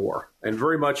Vietnam War and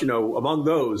very much, among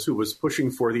those who was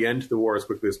pushing for the end to the war as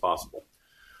quickly as possible,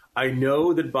 I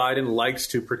know that Biden likes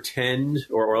to pretend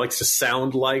or likes to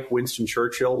sound like Winston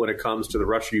Churchill when it comes to the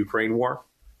Russia-Ukraine war.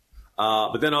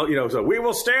 But then, so we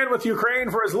will stand with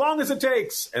Ukraine for as long as it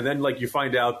takes. And then, you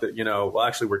find out that, well,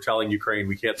 actually, we're telling Ukraine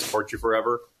we can't support you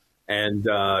forever. And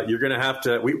you're going to have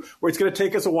to it's going to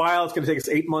take us a while. It's going to take us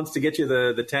 8 months to get you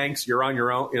the tanks. You're on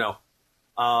your own.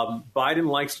 Biden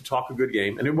likes to talk a good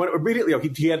game. And immediately,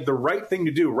 he had the right thing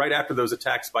to do right after those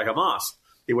attacks by Hamas.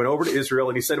 He went over to Israel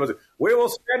and he said, we will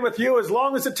stand with you as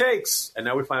long as it takes. And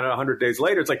now we find out 100 days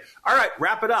later, it's like, all right,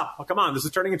 wrap it up. Oh, come on, this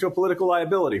is turning into a political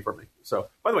liability for me. So,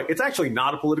 by the way, it's actually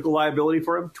not a political liability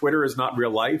for him. Twitter is not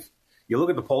real life. You look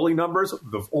at the polling numbers,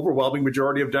 the overwhelming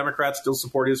majority of Democrats still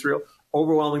support Israel.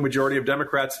 Overwhelming majority of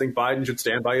Democrats think Biden should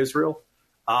stand by Israel.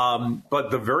 But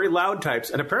the very loud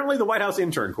types, and apparently the White House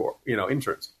interns.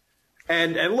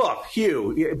 And look,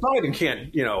 Hugh, Biden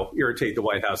can't, irritate the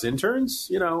White House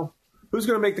interns, Who's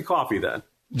going to make the coffee then?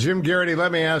 Jim Garrity,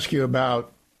 let me ask you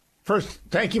about, first,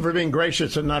 thank you for being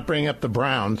gracious and not bringing up the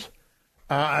Browns.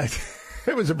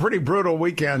 It was a pretty brutal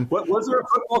weekend. What, was there a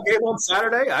football game on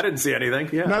Saturday? I didn't see anything.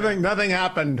 Yeah. Nothing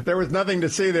happened. There was nothing to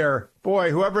see there.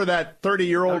 Boy, whoever that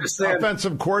 30-year-old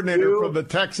offensive coordinator for the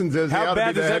Texans is, he ought to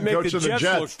be the head coach of the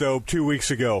Jets. Look, though, 2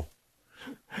 weeks ago?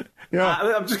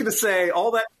 I'm just going to say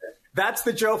all that. That's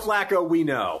the Joe Flacco we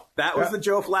know. That was the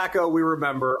Joe Flacco we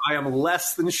remember. I am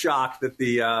less than shocked that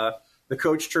the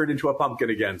coach turned into a pumpkin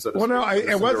again. So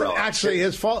it wasn't actually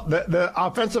his fault. The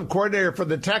offensive coordinator for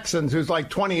the Texans, who's like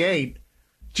 28,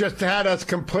 just had us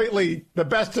completely, the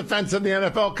best defense in the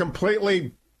NFL,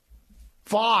 completely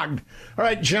fogged. All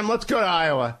right, Jim, let's go to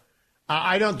Iowa.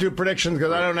 I don't do predictions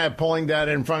because I don't have polling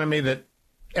data in front of me that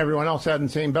everyone else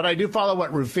hasn't seen, but I do follow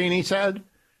what Ruffini said.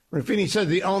 Ruffini says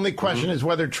the only question is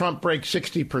whether Trump breaks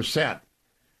 60%.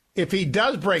 If he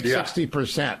does break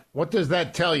 60%, what does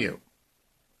that tell you?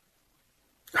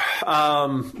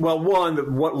 Well,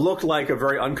 one, what looked like a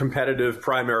very uncompetitive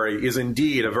primary is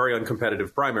indeed a very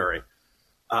uncompetitive primary.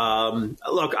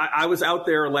 Look, I was out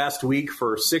there last week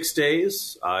for 6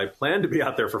 days. I planned to be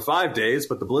out there for 5 days,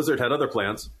 but the blizzard had other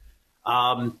plans.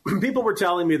 People were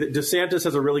telling me that DeSantis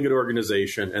has a really good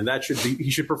organization and that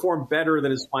he should perform better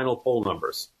than his final poll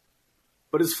numbers.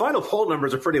 But his final poll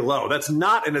numbers are pretty low. That's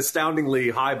not an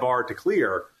astoundingly high bar to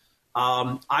clear.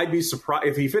 I'd be surprised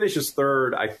if he finishes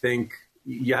third. I think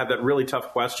you have that really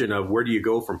tough question of where do you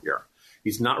go from here?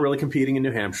 He's not really competing in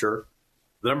New Hampshire.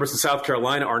 The numbers in South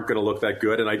Carolina aren't going to look that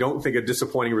good, and I don't think a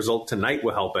disappointing result tonight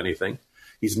will help anything.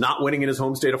 He's not winning in his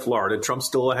home state of Florida. Trump's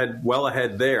still well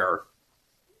ahead there.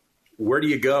 Where do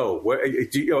you go?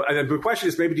 And the question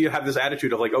is, maybe do you have this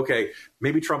attitude of like, okay,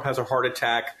 maybe Trump has a heart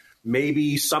attack.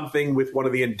 Maybe something with one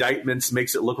of the indictments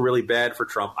makes it look really bad for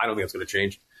Trump. I don't think that's going to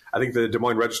change. I think the Des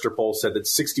Moines Register poll said that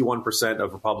 61%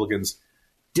 of Republicans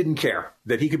didn't care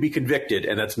that he could be convicted,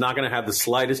 and that's not going to have the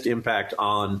slightest impact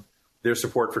on their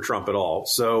support for Trump at all.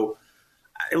 So,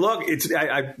 look,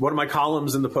 one of my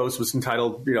columns in the Post was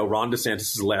entitled, Ron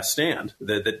DeSantis' Last Stand.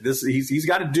 He's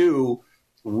got to do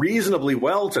reasonably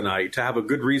well tonight to have a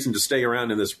good reason to stay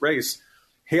around in this race.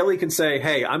 Haley can say,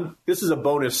 hey, this is a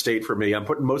bonus state for me. I'm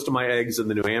putting most of my eggs in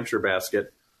the New Hampshire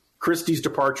basket. Christie's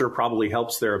departure probably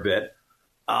helps there a bit.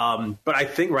 But I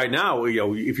think right now,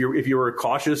 if you were a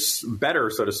cautious bettor,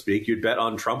 so to speak, you'd bet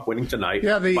on Trump winning tonight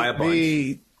by a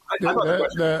bunch.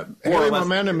 The Haley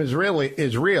momentum is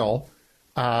real.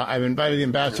 I've invited the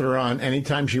ambassador on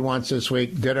anytime she wants this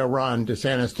week. Ditto Ron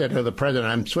DeSantis, ditto the president.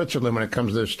 I'm Switzerland when it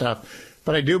comes to this stuff.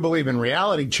 But I do believe in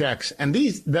reality checks. And the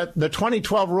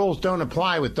 2012 rules don't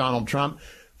apply with Donald Trump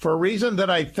for a reason that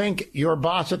I think your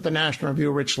boss at the National Review,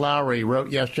 Rich Lowry,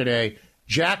 wrote yesterday.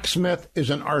 Jack Smith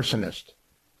is an arsonist.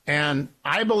 And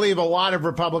I believe a lot of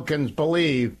Republicans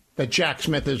believe that Jack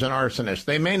Smith is an arsonist.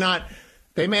 They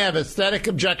may have aesthetic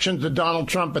objections to Donald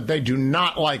Trump, but they do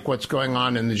not like what's going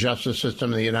on in the justice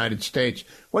system in the United States.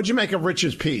 What'd you make of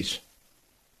Rich's piece?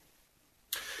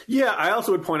 Yeah, I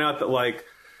also would point out that,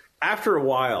 after a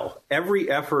while, every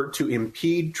effort to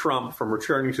impede Trump from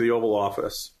returning to the Oval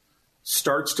Office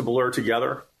starts to blur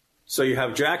together. So you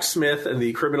have Jack Smith and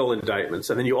the criminal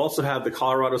indictments, and then you also have the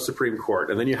Colorado Supreme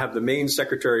Court, and then you have the Maine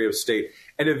Secretary of State.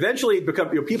 And eventually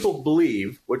people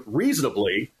believe,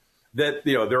 reasonably, that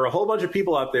there are a whole bunch of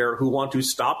people out there who want to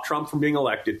stop Trump from being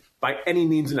elected by any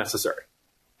means necessary.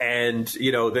 And,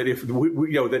 that if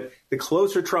that the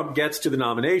closer Trump gets to the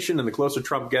nomination and the closer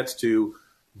Trump gets to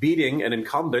beating an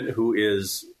incumbent who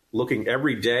is looking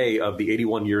every day of the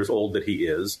 81 years old that he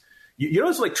is. You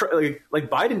notice like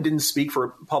Biden didn't speak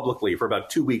publicly for about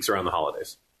 2 weeks around the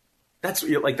holidays. That's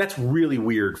really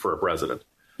weird for a president.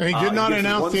 And he did not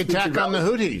announce the attack on the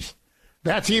Houthis.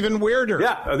 That's even weirder.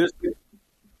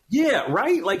 Yeah,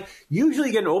 right? Usually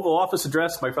you get an Oval Office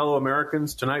address, my fellow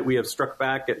Americans. Tonight we have struck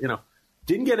back at,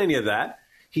 didn't get any of that.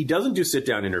 He doesn't do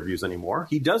sit-down interviews anymore.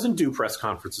 He doesn't do press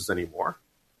conferences anymore.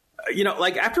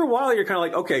 Like after a while, you're kind of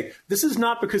like, okay, this is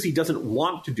not because he doesn't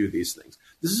want to do these things.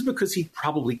 This is because he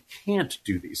probably can't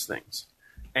do these things.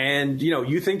 And,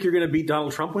 you think you're going to beat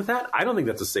Donald Trump with that? I don't think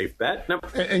that's a safe bet. Now,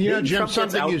 and Jim, Trump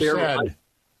something you said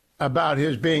about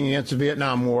his being against the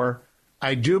Vietnam War,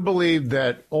 I do believe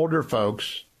that older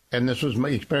folks, and this was my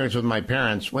experience with my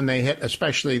parents, when they hit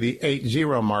especially the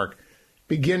 8-0 mark,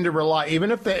 begin to rely,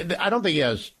 even if I don't think he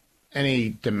has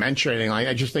any dementia or anything like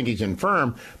that, I just think he's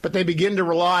infirm, but they begin to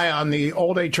rely on the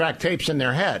old 8-track tapes in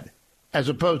their head as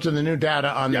opposed to the new data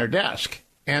on their desk.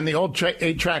 And the old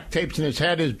 8-track tapes in his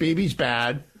head is Bibi's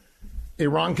bad,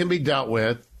 Iran can be dealt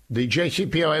with, the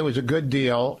JCPOA was a good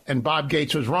deal, and Bob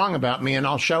Gates was wrong about me, and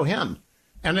I'll show him.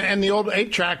 And the old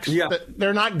 8-tracks,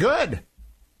 they're not good.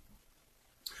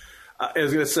 I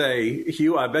was going to say,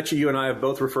 Hugh, I bet you and I have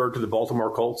both referred to the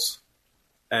Baltimore Colts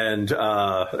and,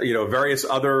 various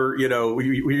other,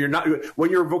 you're not, when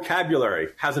your vocabulary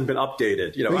hasn't been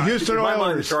updated, the Houston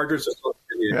Oilers. The Chargers are still,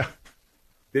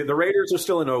 the Raiders are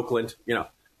still in Oakland,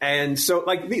 and so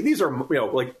like these are,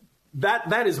 like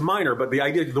that is minor, but the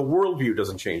idea, the worldview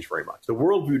doesn't change very much. The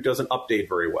worldview doesn't update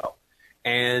very well.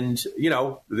 And,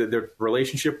 the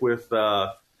relationship with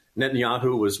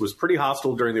Netanyahu was pretty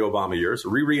hostile during the Obama years.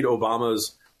 Reread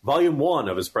Obama's volume 1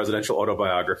 of his presidential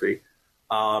autobiography.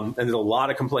 And there's a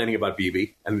lot of complaining about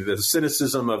Bibi and the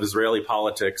cynicism of Israeli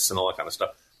politics and all that kind of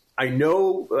stuff. I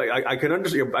know, I can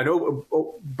understand. I know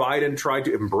Biden tried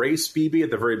to embrace Bibi at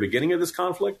the very beginning of this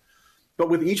conflict, but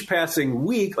with each passing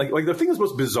week, like the thing that's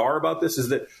most bizarre about this is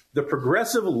that the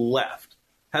progressive left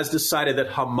has decided that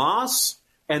Hamas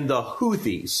and the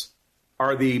Houthis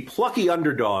are the plucky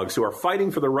underdogs who are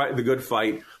fighting for the good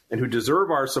fight and who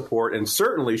deserve our support and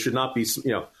certainly should not be,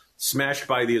 smashed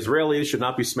by the Israelis, should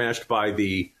not be smashed by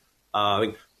the.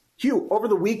 Hugh, over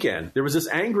the weekend, there was this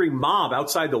angry mob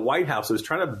outside the White House that was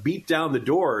trying to beat down the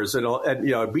doors and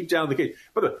beat down the cage.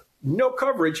 But no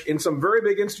coverage in some very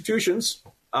big institutions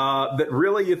that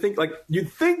really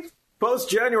you'd think post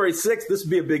January 6th, this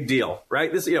would be a big deal,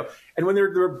 right? This, and when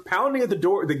they're pounding at the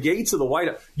door, the gates of the White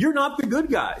House, you're not the good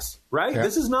guys, right? Yeah.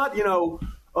 This is not,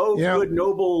 good,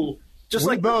 noble. Just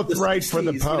we like both the write for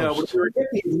the Post. When we were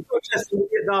hippies protesting the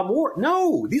Vietnam War.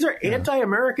 No, these are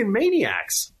anti-American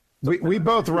maniacs. We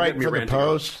both write for the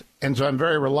Post, and so I'm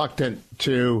very reluctant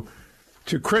to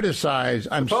criticize.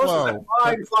 I'm slow.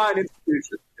 Fine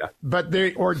institution. Yeah. But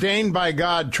they ordained by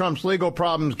God, Trump's legal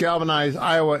problems galvanize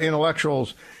Iowa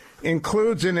intellectuals,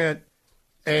 includes in it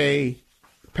a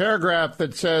paragraph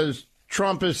that says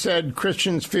Trump has said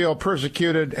Christians feel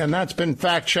persecuted, and that's been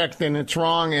fact-checked, and it's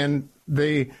wrong, and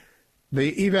the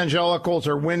evangelicals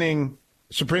are winning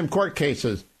Supreme Court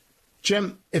cases.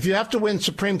 Jim, if you have to win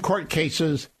Supreme Court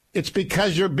cases, it's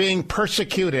because you're being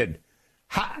persecuted.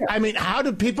 How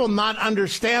do people not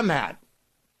understand that?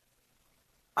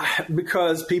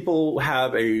 Because people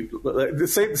have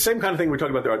the same kind of thing we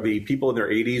talked about. The people in their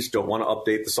 80s don't want to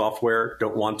update the software,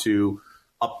 don't want to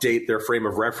update their frame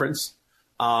of reference.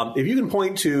 If you can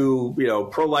point to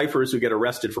pro-lifers who get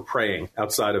arrested for praying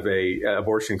outside of a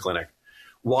abortion clinic,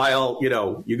 while you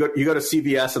go to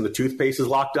CVS and the toothpaste is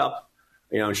locked up.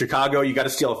 In Chicago, you got to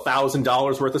steal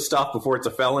 $1,000 worth of stuff before it's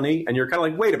a felony. And you're kind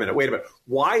of like, wait a minute.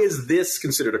 Why is this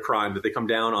considered a crime that they come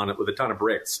down on it with a ton of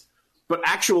bricks? But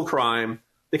actual crime,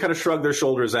 they kind of shrug their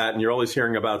shoulders at, and you're always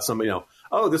hearing about somebody,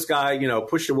 this guy,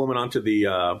 pushed a woman onto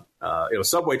the,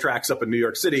 subway tracks up in New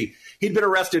York City. He'd been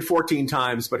arrested 14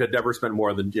 times, but had never spent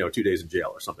more than, 2 days in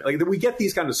jail or something. Like, we get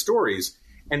these kind of stories.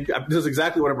 And this is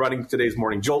exactly what I'm writing today's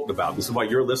Morning Jolt about. This is why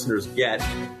your listeners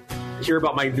hear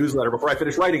about my newsletter before I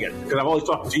finish writing it, because I'm always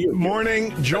talking to you.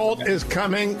 Morning Jolt is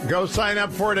coming. Go sign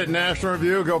up for it at National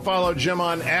Review. Go follow Jim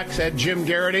on X at Jim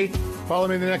Garrity. Follow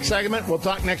me in the next segment. We'll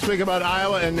talk next week about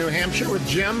Iowa and New Hampshire with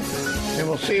Jim, and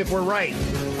we'll see if we're right.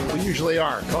 We usually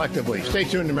are, collectively. Stay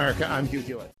tuned, America. I'm Hugh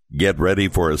Hewitt. Get ready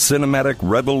for a cinematic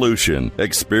revolution.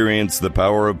 Experience the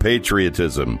power of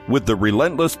patriotism with The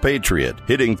Relentless Patriot,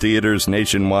 hitting theaters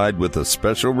nationwide with a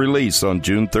special release on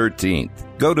June 13th.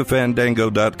 Go to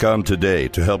Fandango.com today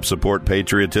to help support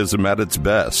patriotism at its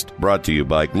best. Brought to you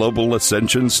by Global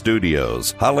Ascension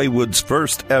Studios, Hollywood's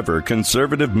first ever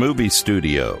conservative movie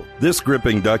studio. This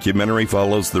gripping documentary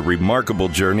follows the remarkable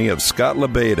journey of Scott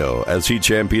LeBedo as he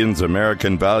champions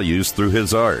American values through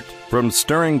his art. From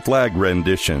stirring flag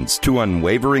renditions to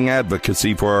unwavering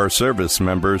advocacy for our service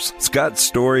members, Scott's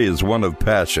story is one of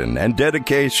passion and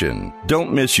dedication.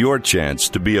 Don't miss your chance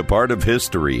to be a part of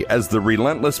history as The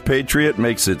Relentless Patriot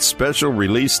makes its special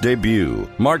release debut.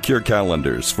 Mark your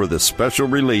calendars for the special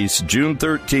release June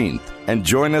 13th and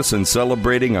join us in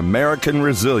celebrating American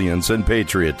resilience and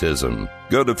patriotism.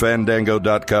 Go to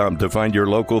Fandango.com to find your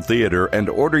local theater and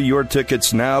order your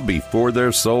tickets now before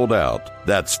they're sold out.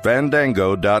 That's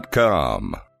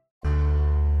Fandango.com.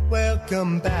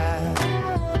 Welcome back.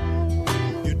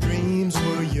 Your dreams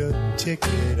were your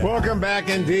ticket. Welcome back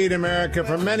indeed, America.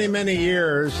 For many, many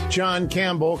years, John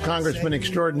Campbell, Congressman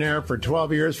extraordinaire for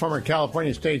 12 years, former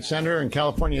California State Senator and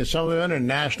California Assemblyman and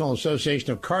National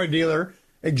Association of Car Dealer,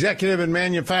 executive and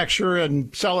manufacturer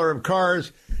and seller of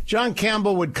cars. John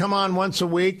Campbell would come on once a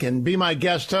week and be my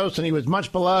guest host, and he was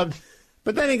much beloved.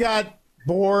 But then he got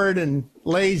bored and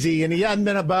lazy, and he hadn't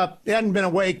been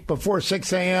awake before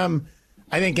 6 a.m.,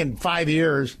 I think, in 5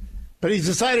 years. But he's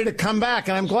decided to come back,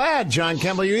 and I'm glad, John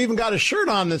Campbell. You even got a shirt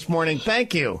on this morning.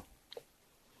 Thank you.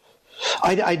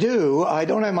 I do. I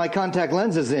don't have my contact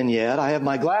lenses in yet. I have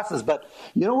my glasses, but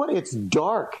you know what? It's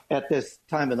dark at this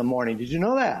time of the morning. Did you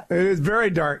know that? It is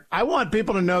very dark. I want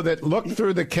people to know that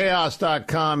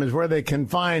lookthroughthechaos.com is where they can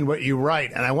find what you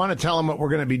write, and I want to tell them what we're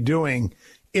going to be doing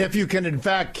if you can, in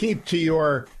fact, keep to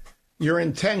your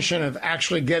intention of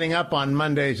actually getting up on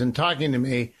Mondays and talking to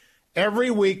me.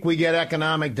 Every week we get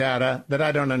economic data that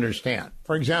I don't understand.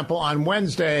 For example, on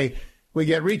Wednesday, we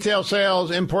get retail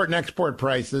sales, import and export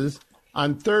prices.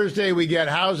 On Thursday, we get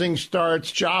housing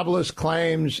starts, jobless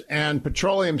claims, and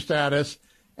petroleum status.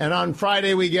 And on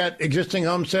Friday, we get existing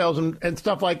home sales and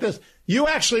stuff like this. You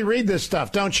actually read this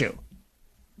stuff, don't you?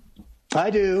 I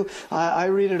do. I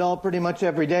read it all pretty much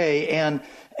every day. And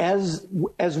as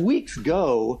weeks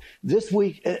go, this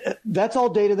week, that's all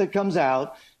data that comes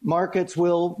out. Markets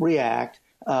will react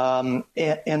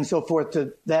and so forth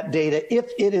to that data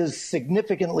if it is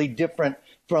significantly different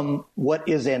from what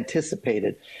is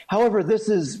anticipated. However, this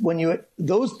is when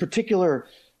those particular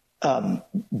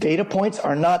data points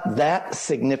are not that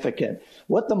significant.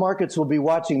 What the markets will be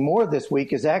watching more this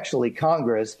week is actually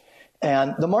Congress.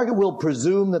 And the market will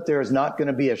presume that there is not going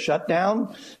to be a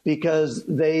shutdown because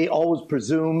they always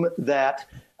presume that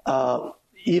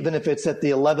even if it's at the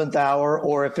 11th hour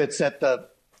or if it's at the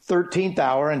 13th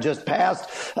hour and just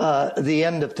past the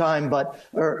end of time,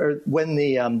 or when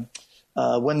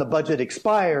the budget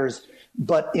expires,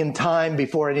 but in time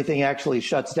before anything actually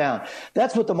shuts down.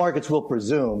 That's what the markets will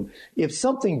presume. If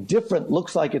something different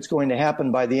looks like it's going to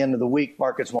happen by the end of the week,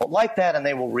 markets won't like that and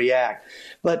they will react.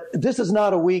 But this is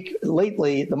not a week.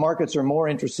 Lately, the markets are more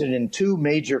interested in two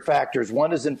major factors.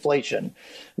 One is inflation,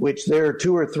 which there are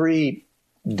 2 or 3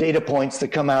 data points that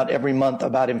come out every month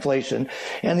about inflation.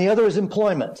 And the other is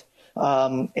employment.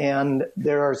 And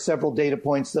there are several data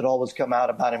points that always come out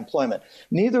about employment.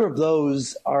 Neither of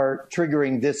those are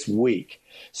triggering this week.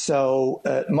 So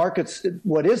markets,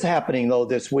 what is happening, though,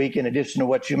 this week, in addition to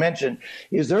what you mentioned,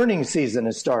 is earnings season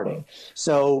is starting.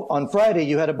 So on Friday,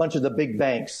 you had a bunch of the big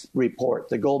banks report,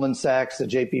 the Goldman Sachs, the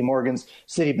JP Morgans,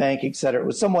 Citibank, et cetera. It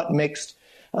was somewhat mixed.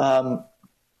 It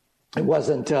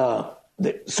wasn't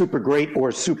super great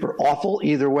or super awful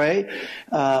either way.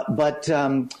 But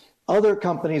other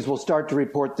companies will start to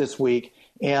report this week,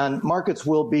 and markets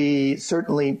will be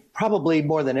certainly, probably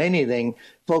more than anything,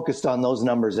 focused on those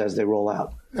numbers as they roll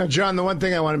out. Now, John, the one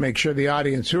thing I want to make sure the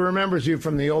audience who remembers you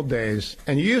from the old days,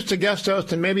 and you used to guest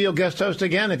host, and maybe you'll guest host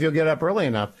again if you'll get up early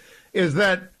enough, is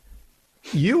that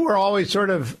you were always sort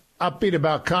of upbeat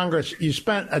about Congress. You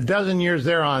spent a dozen years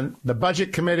there on the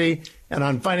Budget Committee and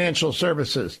on financial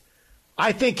services.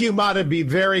 I think you ought to be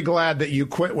very glad that you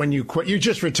quit when you quit. You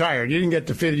just retired. You didn't get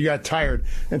defeated. You got tired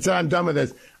and said, I'm done with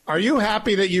this. Are you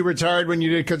happy that you retired when you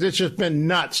did? Because it's just been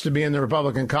nuts to be in the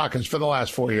Republican caucus for the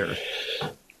last 4 years.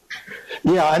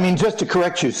 Yeah, I mean, just to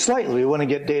correct you slightly, we want to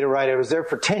get data right. I was there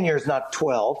for 10 years, not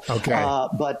 12. Okay.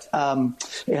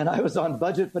 And I was on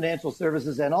Budget, Financial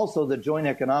Services, and also the Joint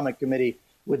Economic Committee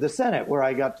with the Senate, where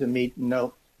I got to meet and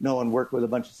know and work with a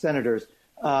bunch of senators.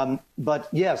 But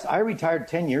yes, I retired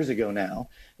 10 years ago now,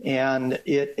 and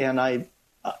I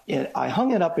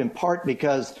hung it up in part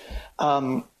because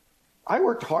I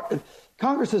worked hard.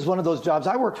 Congress is one of those jobs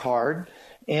I worked hard,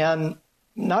 and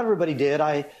not everybody did.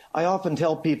 I often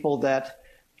tell people that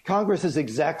Congress is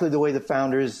exactly the way the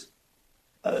founders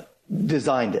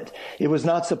designed it. It was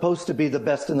not supposed to be the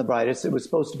best and the brightest. It was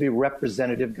supposed to be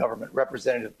representative government,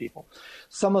 representative people.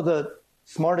 Some of the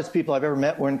smartest people I've ever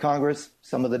met were in Congress,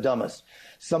 some of the dumbest,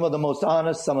 some of the most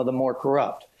honest, some of the more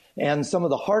corrupt, and some of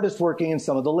the hardest working and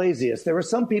some of the laziest. There were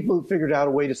some people who figured out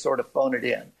a way to sort of phone it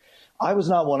in. I was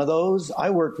not one of those. I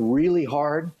worked really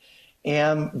hard.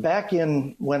 And back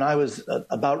in when I was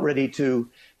about ready to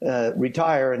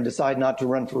retire and decide not to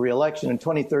run for re-election in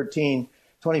 2013,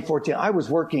 2014, I was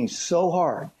working so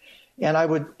hard. And I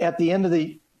would, at the end of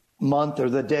the month or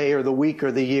the day or the week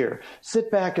or the year, sit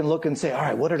back and look and say, all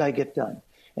right, what did I get done?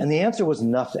 And the answer was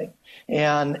nothing.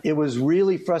 And it was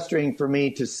really frustrating for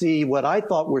me to see what I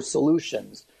thought were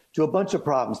solutions to a bunch of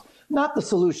problems. Not the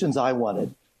solutions I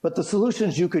wanted, but the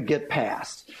solutions you could get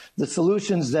passed, the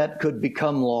solutions that could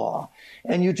become law.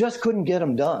 And you just couldn't get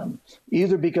them done,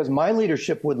 either because my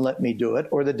leadership wouldn't let me do it,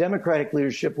 or the Democratic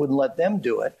leadership wouldn't let them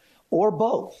do it, or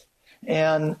both.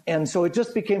 And so it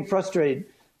just became frustrating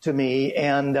to me.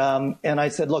 And I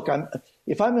said, look,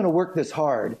 if I'm going to work this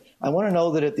hard, I want to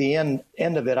know that at the end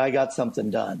of it, I got something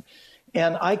done.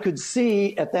 And I could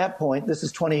see at that point, this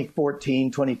is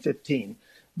 2014, 2015,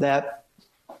 that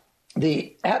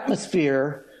the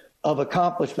atmosphere of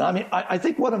accomplishment. I mean, I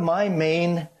think one of my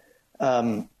main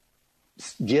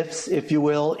gifts, if you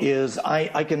will, is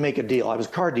I can make a deal. I was a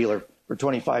car dealer for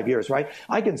 25 years, right?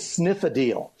 I can sniff a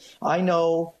deal. I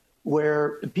know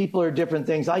where people are different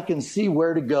things. I can see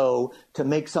where to go to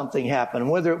make something happen.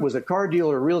 Whether it was a car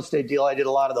deal or a real estate deal, I did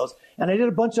a lot of those. And I did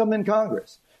a bunch of them in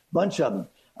Congress, bunch of them.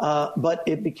 But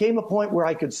it became a point where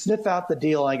I could sniff out the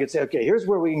deal and I could say, okay, here's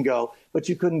where we can go, but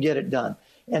you couldn't get it done.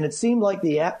 And it seemed like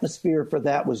the atmosphere for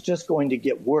that was just going to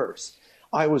get worse.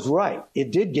 I was right.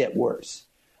 It did get worse.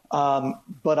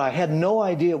 But I had no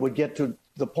idea it would get to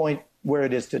the point where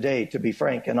it is today, to be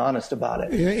frank and honest about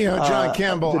it. You know, John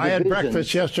Campbell, I had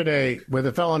breakfast yesterday with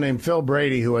a fellow named Phil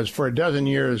Brady, who was for a dozen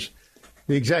years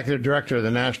the executive director of the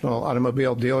National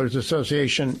Automobile Dealers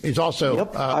Association. He's also...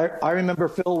 Yep, I remember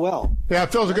Phil well. Yeah,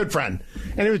 Phil's a good friend.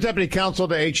 And he was deputy counsel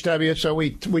to HW, so we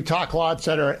talk a lot, et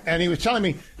cetera. And he was telling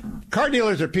me, car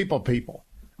dealers are people.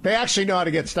 They actually know how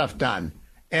to get stuff done.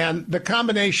 And the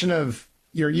combination of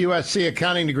your USC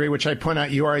accounting degree, which I point out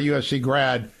you are a USC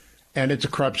grad, and it's a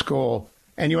corrupt school,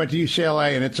 and you went to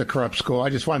UCLA, and it's a corrupt school. I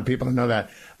just want people to know that.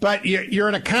 But you're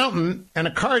an accountant and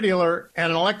a car dealer and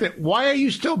an elected. Why are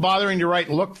you still bothering to write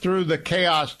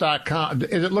lookthroughthechaos.com?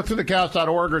 Is it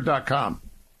lookthroughthechaos.org or .com?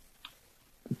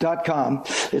 .com.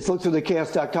 It's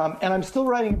lookthroughthechaos.com. And I'm still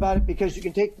writing about it because you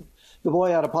can take the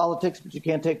boy out of politics, but you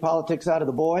can't take politics out of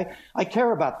the boy. I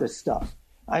care about this stuff.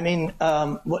 I mean,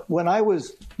 when I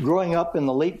was growing up in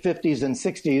the late 50s and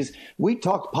 60s, we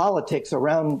talked politics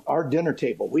around our dinner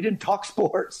table. We didn't talk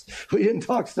sports. We didn't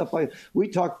talk stuff like that. We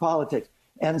talked politics.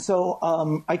 And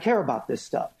so I care about this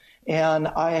stuff. And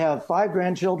I have 5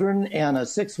 grandchildren and a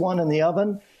 6th one in the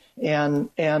oven. And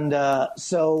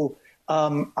so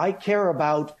I care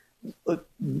about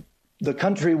the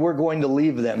country we're going to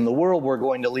leave them, the world we're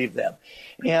going to leave them.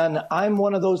 And I'm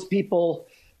one of those people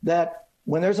that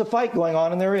when there's a fight going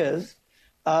on, and there is,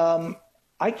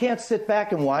 I can't sit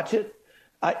back and watch it.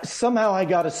 Somehow I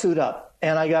got to suit up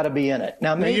and I got to be in it.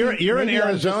 Now, maybe you're in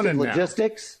Arizona now.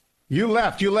 Logistics. You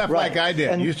left right. Like I did.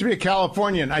 And, you used to be a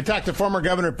Californian. I talked to former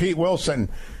Governor Pete Wilson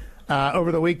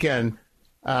over the weekend.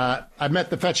 I met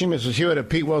the Fetching Mrs. Hewitt at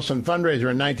Pete Wilson fundraiser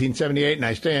in 1978, and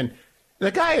I stand. The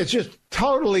guy is just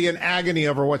totally in agony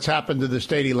over what's happened to the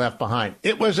state he left behind.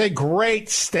 It was a great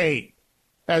state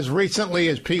as recently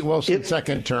as Pete Wilson's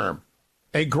second term.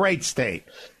 A great state.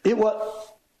 It was.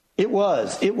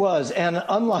 And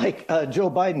unlike Joe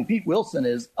Biden, Pete Wilson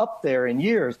is up there in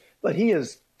years, but he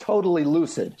is totally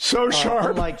lucid. So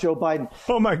sharp. Unlike Joe Biden.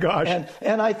 Oh my gosh.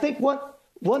 And I think one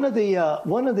of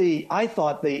the I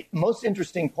thought the most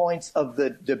interesting points of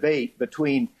the debate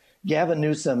between Gavin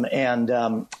Newsom and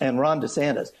Ron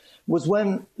DeSantis was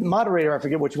when moderator, I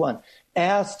forget which one,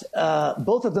 asked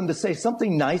both of them to say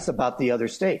something nice about the other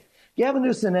state. Gavin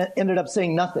Newsom ended up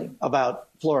saying nothing about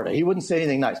Florida. He wouldn't say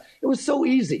anything nice. It was so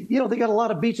easy. You know, they got a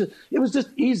lot of beaches. It was just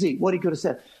easy what he could have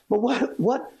said. But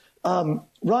what Ron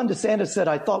DeSantis said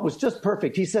I thought was just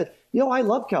perfect. He said, I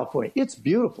love California. It's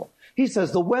beautiful. He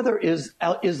says the weather is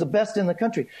the best in the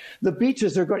country. The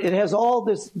beaches are great. It has all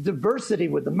this diversity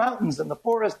with the mountains and the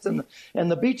forests and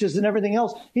the beaches and everything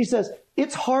else. He says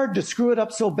it's hard to screw it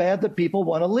up so bad that people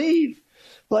want to leave.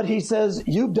 But he says,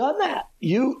 you've done that.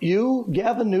 You,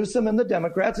 Gavin Newsom and the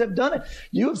Democrats have done it.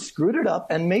 You have screwed it up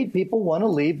and made people want to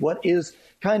leave what is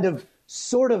kind of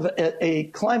sort of a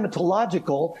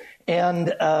climatological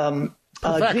and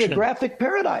geographic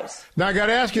paradise. Now, I got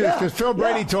to ask you this because Phil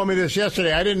Brady told me this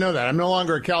yesterday. I didn't know that. I'm no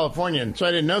longer a Californian, so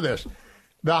I didn't know this.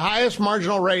 The highest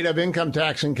marginal rate of income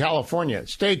tax in California,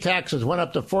 state taxes went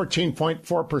up to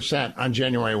 14.4% on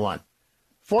January 1.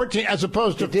 14, as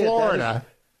opposed to Florida,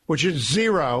 which is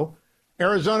 0,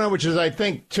 Arizona, which is, I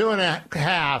think,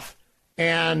 2.5,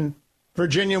 and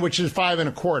Virginia, which is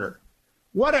 5.25.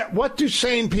 What do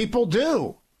sane people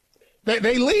do?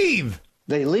 They leave.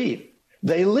 They leave.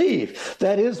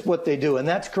 That is what they do, and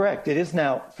that's correct. It is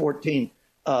now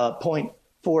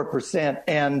 14.4%.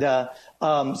 And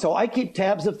so I keep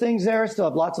tabs of things there. I still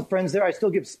have lots of friends there. I still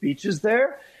give speeches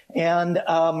there.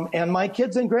 and my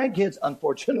kids and grandkids,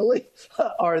 unfortunately,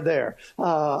 are there.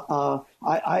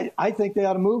 I think they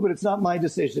ought to move, but it's not my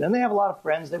decision. And they have a lot of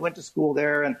friends. They went to school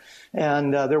there,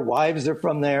 and their wives are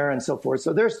from there, and so forth.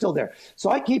 So they're still there. So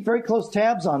I keep very close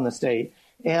tabs on the state.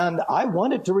 And I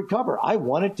want it to recover. I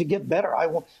want it to get better. I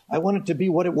want it to be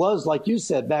what it was, like you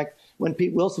said, back when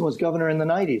Pete Wilson was governor in the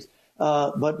 90s.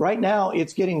 But right now,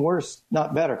 it's getting worse,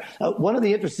 not better. One of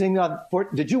the interesting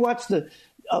did you watch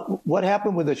what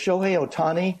happened with the Shohei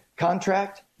Ohtani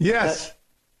contract? Yes.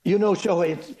 You know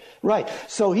Shohei, right.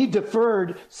 So he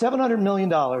deferred $700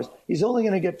 million. He's only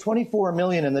going to get $24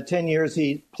 million in the 10 years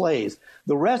he plays.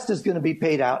 The rest is going to be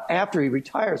paid out after he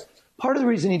retires. Part of the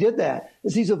reason he did that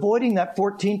is he's avoiding that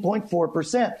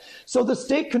 14.4%. So the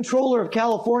state controller of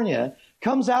California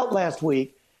comes out last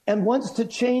week and wants to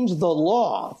change the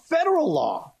law, federal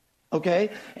law, okay,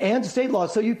 and state law,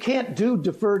 so you can't do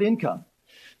deferred income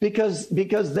because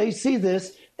they see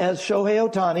this as Shohei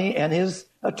Ohtani and his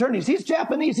attorneys. He's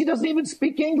Japanese. He doesn't even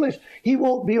speak English. He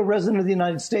won't be a resident of the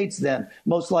United States then,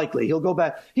 most likely. He'll go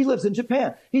back. He lives in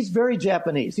Japan. He's very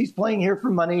Japanese. He's playing here for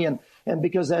money and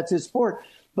because that's his sport.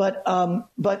 But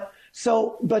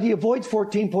he avoids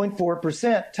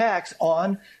 14.4% tax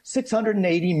on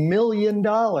 $680 million.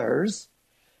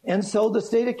 And so the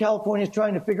state of California is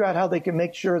trying to figure out how they can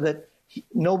make sure that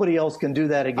nobody else can do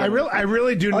that again. I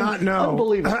really do not know.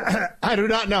 Unbelievable. I do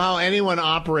not know how anyone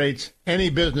operates any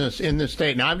business in this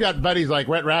state. Now, I've got buddies like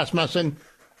Rhett Rasmussen,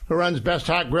 who runs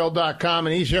BestHotGrill.com,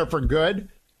 and he's here for good,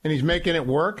 and he's making it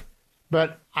work.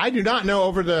 But I do not know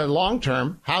over the long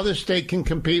term how this state can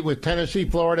compete with Tennessee,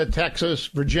 Florida, Texas,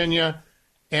 Virginia,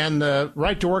 and the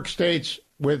right-to-work states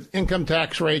with income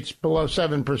tax rates below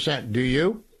 7%. Do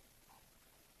you?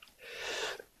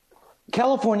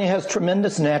 California has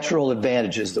tremendous natural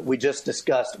advantages that we just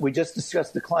discussed. We just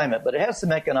discussed the climate, but it has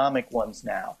some economic ones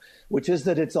now, which is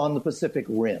that it's on the Pacific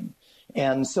Rim.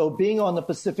 And so being on the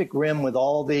Pacific Rim with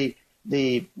all the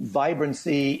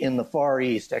vibrancy in the Far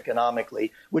East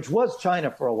economically, which was China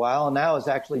for a while, and now is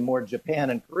actually more Japan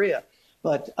and Korea,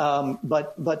 but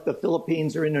the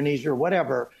Philippines or Indonesia or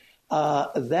whatever,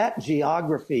 that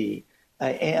geography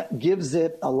gives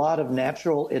it a lot of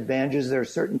natural advantages. There are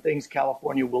certain things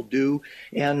California will do,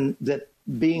 and that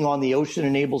being on the ocean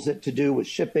enables it to do with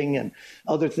shipping and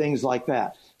other things like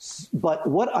that. But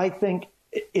what I think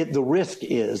the risk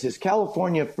is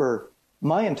California for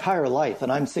my entire life,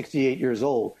 and I'm 68 years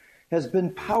old, has been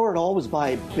powered always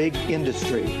by big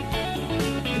industry.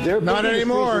 Not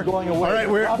anymore. Going away. All right,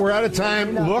 we're out of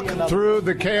time. Look through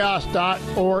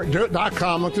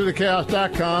thechaos.com. Look through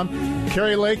thechaos.com.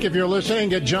 Kerry Lake, if you're listening,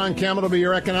 get John Campbell to be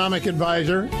your economic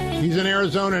advisor. He's in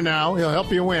Arizona now. He'll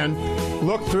help you win.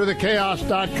 Look through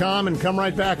thechaos.com and come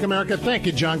right back, America. Thank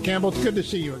you, John Campbell. It's good to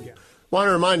see you again. Want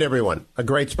to remind everyone, a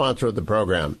great sponsor of the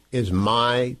program is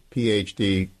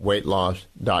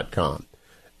myphdweightloss.com.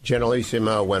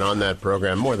 Generalissimo went on that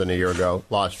program more than a year ago,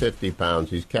 lost 50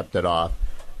 pounds. He's kept it off.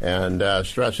 And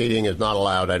stress eating is not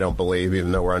allowed, I don't believe,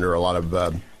 even though we're under a lot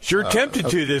of... Sure tempted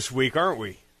to this week, aren't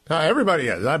we? Everybody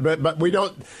is. But we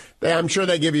don't... I'm sure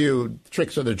they give you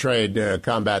tricks of the trade to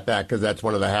combat that, because that's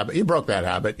one of the habits. You broke that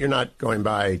habit. You're not going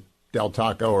by Del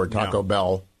Taco or Taco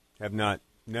Bell. Have not.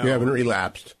 No. You haven't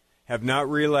relapsed. Have not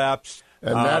relapsed.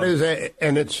 And that is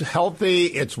and it's healthy,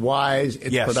 it's wise,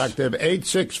 it's productive.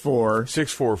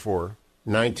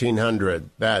 864-644-1900.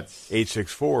 That's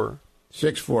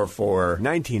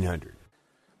 864-644-1900.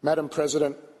 Madam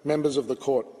President, members of the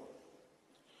court,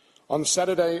 on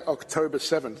Saturday, October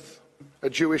 7th, a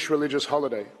Jewish religious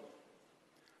holiday,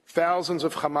 thousands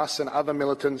of Hamas and other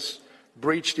militants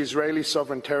breached Israeli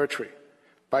sovereign territory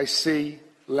by sea,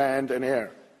 land, and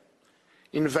air,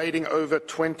 invading over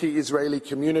 20 Israeli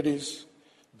communities,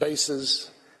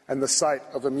 bases, and the site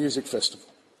of a music festival.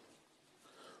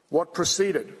 What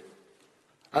proceeded,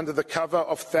 under the cover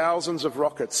of thousands of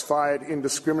rockets fired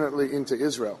indiscriminately into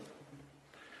Israel,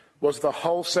 was the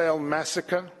wholesale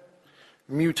massacre,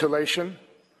 mutilation,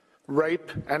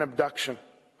 rape, and abduction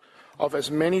of as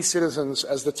many citizens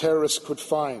as the terrorists could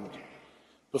find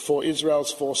before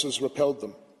Israel's forces repelled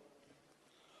them.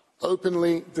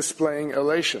 Openly displaying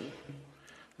elation,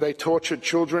 they tortured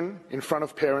children in front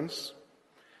of parents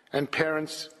and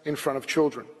parents in front of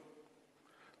children,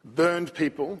 burned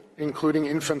people, including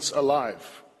infants,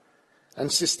 alive, and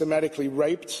systematically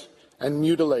raped and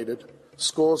mutilated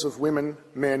scores of women,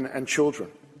 men, and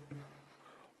children.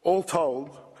 All told,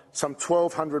 some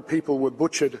 1,200 people were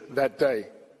butchered that day,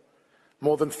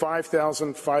 more than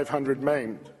 5,500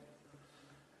 maimed,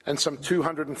 and some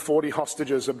 240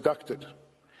 hostages abducted,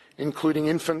 including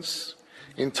infants,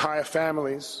 entire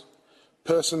families,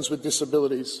 persons with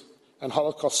disabilities, and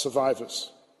Holocaust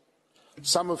survivors.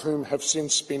 some of whom have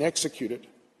since been executed,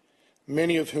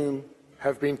 many of whom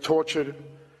have been tortured,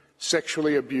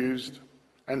 sexually abused,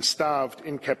 and starved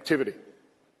in captivity.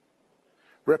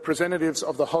 Representatives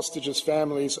of the hostages'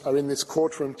 families are in this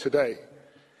courtroom today,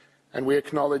 and we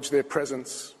acknowledge their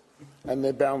presence and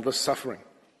their boundless suffering.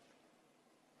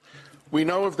 We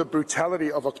know of the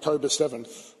brutality of October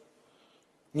 7th,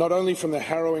 not only from the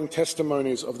harrowing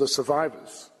testimonies of the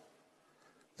survivors,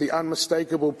 the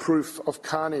unmistakable proof of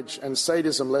carnage and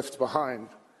sadism left behind,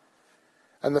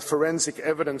 and the forensic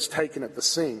evidence taken at the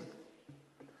scene.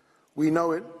 We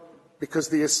know it because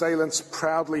the assailants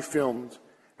proudly filmed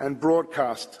and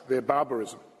broadcast their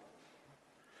barbarism.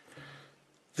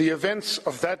 The events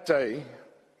of that day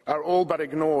are all but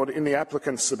ignored in the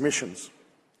applicant's submissions,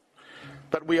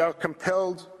 but we are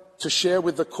compelled to share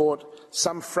with the court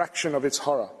some fraction of its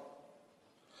horror.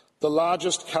 The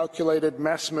largest calculated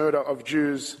mass murder of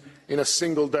Jews in a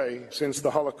single day since the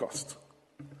Holocaust.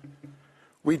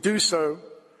 We do so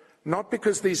not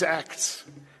because these acts,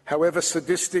 however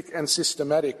sadistic and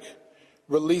systematic,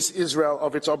 release Israel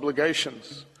of its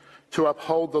obligations to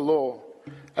uphold the law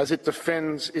as it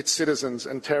defends its citizens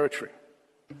and territory.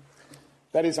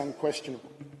 That is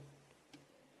unquestionable.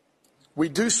 We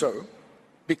do so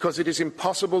because it is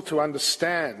impossible to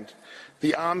understand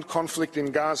the armed conflict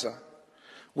in Gaza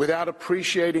without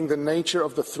appreciating the nature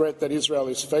of the threat that Israel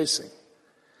is facing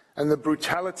and the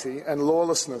brutality and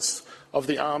lawlessness of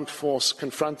the armed force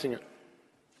confronting it.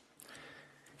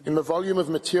 In the volume of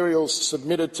materials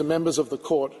submitted to members of the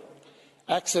court,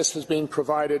 access has been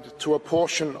provided to a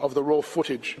portion of the raw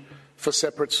footage for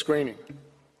separate screening.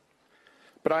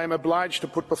 But I am obliged to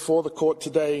put before the court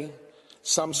today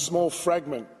some small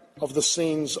fragment of the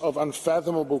scenes of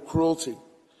unfathomable cruelty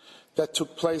that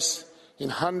took place in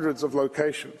hundreds of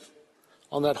locations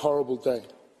on that horrible day.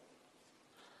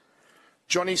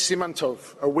 Johnny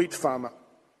Simantov, a wheat farmer,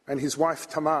 and his wife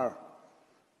Tamar,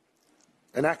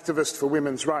 an activist for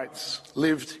women's rights,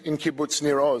 lived in kibbutz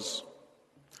Nir Oz.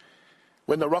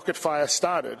 When the rocket fire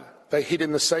started, they hid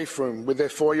in the safe room with their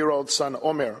 4-year-old son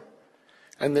Omer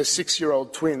and their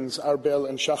 6-year-old twins Arbel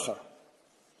and Shachar.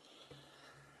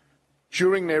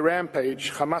 During their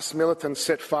rampage, Hamas militants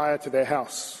set fire to their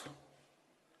house.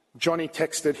 Johnny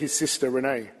texted his sister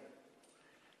Renee,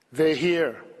 "They're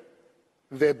here.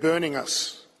 They're burning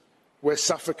us. We're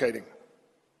suffocating."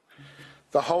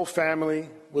 The whole family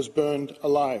was burned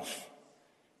alive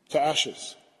to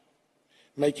ashes,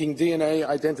 making DNA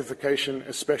identification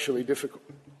especially difficult.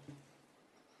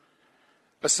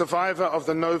 A survivor of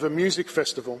the Nova Music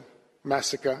Festival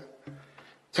massacre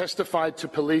testified to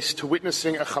police to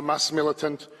witnessing a Hamas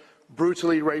militant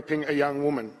brutally raping a young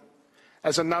woman,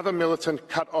 as another militant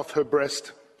cut off her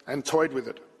breast and toyed with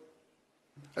it.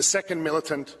 A second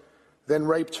militant then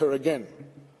raped her again,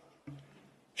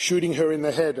 shooting her in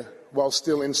the head while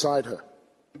still inside her.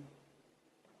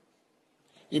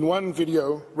 In one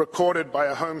video recorded by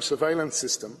a home surveillance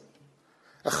system,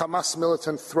 a Hamas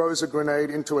militant throws a grenade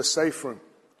into a safe room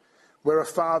where a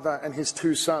father and his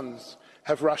 2 sons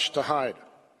have rushed to hide.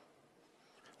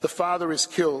 The father is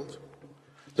killed.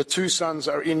 The 2 sons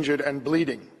are injured and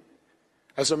bleeding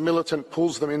as a militant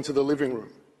pulls them into the living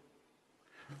room.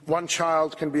 One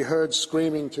child can be heard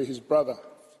screaming to his brother,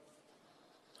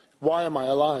 "Why am I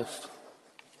alive?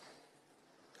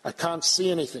 I can't see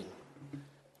anything.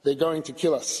 They're going to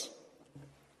kill us."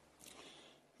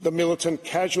 The militant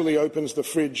casually opens the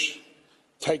fridge,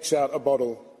 takes out a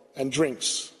bottle, and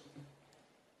drinks.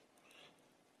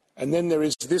 And then there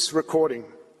is this recording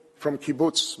from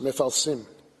kibbutz Mefalsim.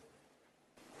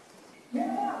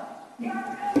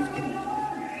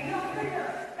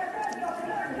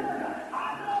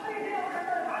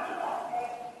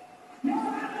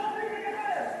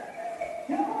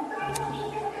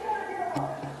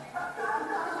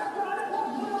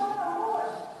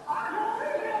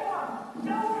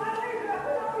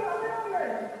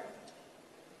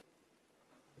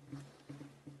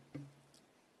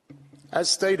 As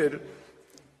stated,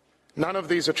 none of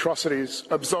these atrocities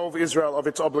absolve Israel of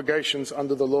its obligations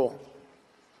under the law.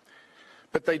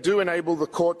 But they do enable the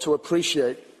court to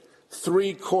appreciate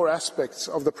 3 core aspects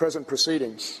of the present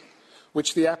proceedings,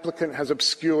 which the applicant has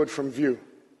obscured from view.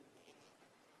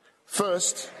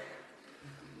 First,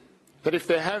 that if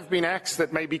there have been acts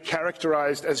that may be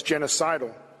characterized as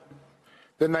genocidal,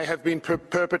 then they have been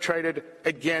perpetrated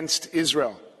against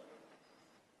Israel.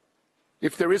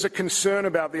 If there is a concern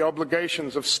about the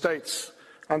obligations of states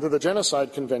under the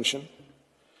Genocide Convention,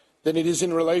 then it is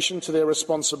in relation to their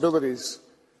responsibilities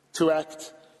to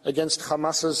act against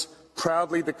Hamas's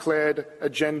proudly declared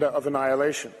agenda of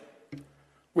annihilation,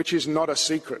 which is not a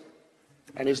secret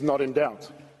and is not in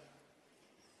doubt.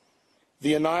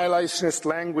 The annihilationist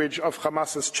language of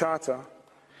Hamas's charter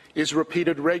is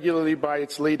repeated regularly by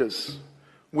its leaders,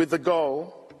 with the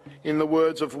goal, in the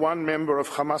words of one member of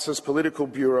Hamas's political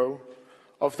bureau,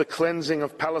 of the cleansing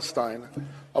of Palestine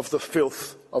of the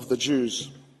filth of the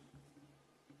Jews.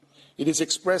 It is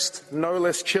expressed no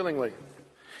less chillingly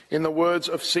in the words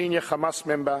of senior Hamas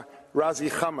member Razi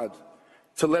Hamad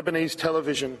to Lebanese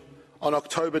television on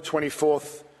October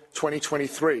 24th,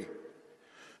 2023,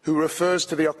 who refers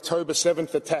to the October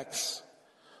 7th attacks,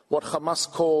 what Hamas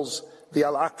calls the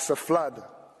Al-Aqsa flood,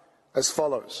 as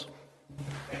follows.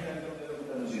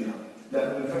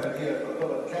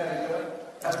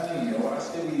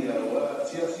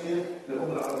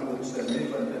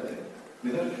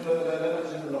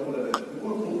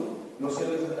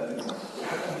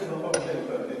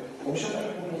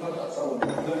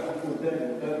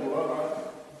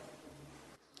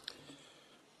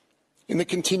 In the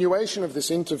continuation of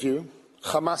this interview,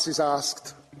 Hamad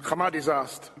is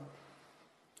asked,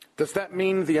 does that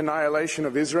mean the annihilation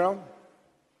of Israel?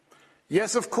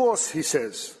 Yes, of course, he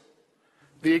says.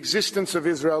 The existence of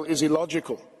Israel is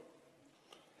illogical.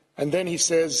 And then he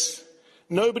says,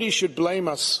 nobody should blame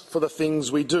us for the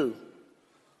things we do.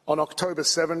 On October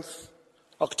 7th,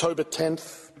 October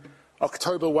 10th,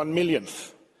 October 1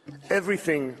 millionth,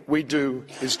 everything we do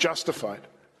is justified.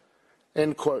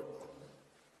 End quote.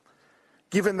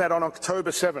 Given that on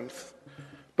October 7th,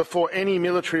 before any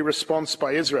military response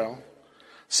by Israel,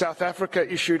 South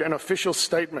Africa issued an official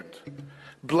statement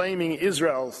blaming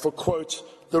Israel for, quote,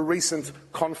 the recent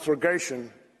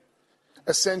conflagration,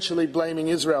 essentially blaming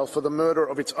Israel for the murder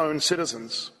of its own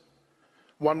citizens.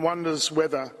 One wonders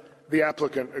whether the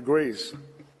applicant agrees.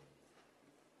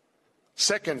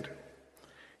 Second,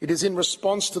 it is in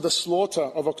response to the slaughter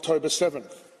of October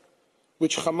 7th,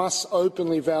 which Hamas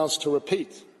openly vows to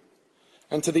repeat,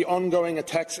 and to the ongoing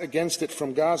attacks against it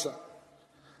from Gaza,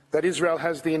 that Israel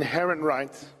has the inherent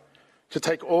right to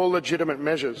take all legitimate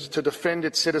measures to defend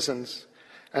its citizens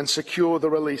and secure the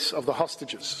release of the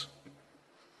hostages.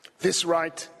 This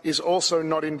right is also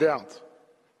not in doubt.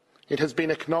 It has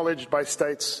been acknowledged by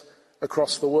states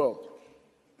across the world.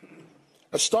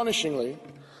 Astonishingly,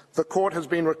 the court has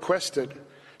been requested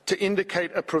to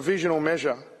indicate a provisional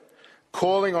measure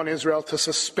calling on Israel to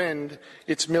suspend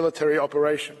its military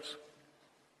operations.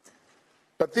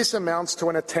 But this amounts to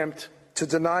an attempt to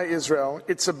deny Israel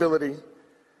its ability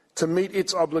to meet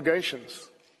its obligations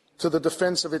to the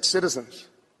defense of its citizens,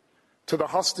 to the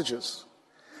hostages,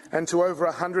 and to over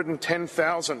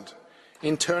 110,000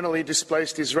 internally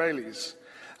displaced Israelis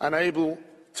unable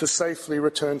to safely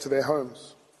return to their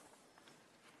homes.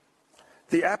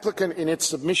 The applicant in its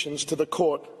submissions to the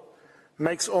court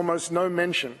makes almost no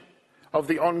mention of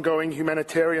the ongoing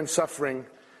humanitarian suffering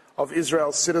of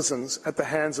Israel's citizens at the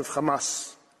hands of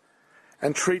Hamas,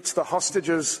 and treats the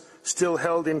hostages still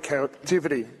held in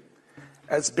captivity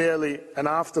as barely an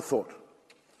afterthought.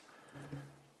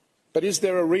 But is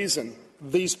there a reason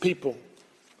these people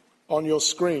on your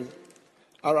screen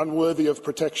are unworthy of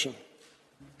protection?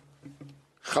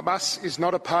 Hamas is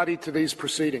not a party to these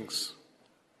proceedings.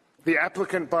 The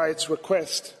applicant, by its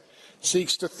request,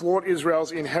 seeks to thwart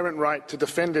Israel's inherent right to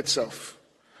defend itself,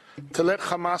 to let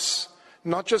Hamas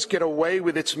not just get away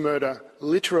with its murder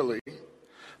literally,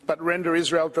 but render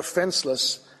Israel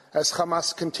defenseless as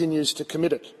Hamas continues to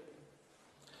commit it.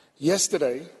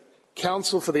 Yesterday,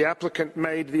 counsel for the applicant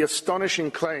made the astonishing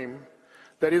claim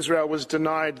that Israel was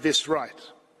denied this right,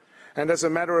 and as a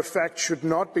matter of fact should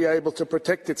not be able to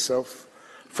protect itself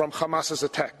from Hamas's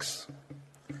attacks.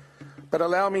 But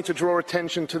allow me to draw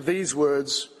attention to these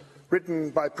words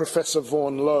written by Professor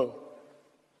Vaughan Lowe.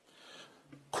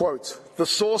 Quote, the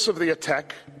source of the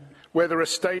attack, whether a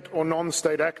state or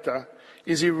non-state actor,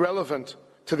 is irrelevant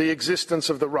to the existence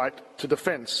of the right to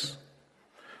defence.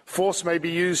 Force may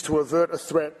be used to avert a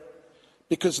threat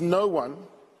because no one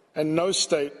and no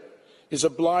state is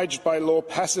obliged by law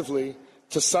passively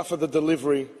to suffer the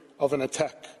delivery of an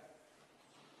attack.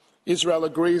 Israel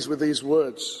agrees with these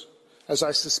words, as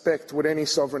I suspect would any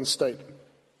sovereign state.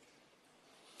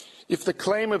 If the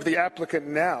claim of the applicant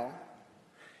now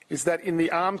is that in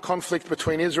the armed conflict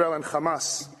between Israel and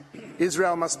Hamas,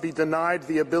 Israel must be denied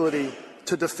the ability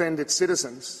to defend its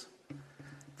citizens,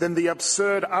 then the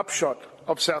absurd upshot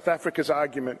of South Africa's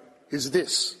argument is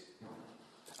this.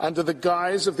 Under the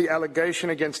guise of the allegation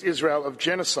against Israel of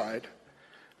genocide,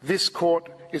 this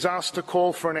court is asked to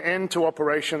call for an end to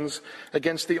operations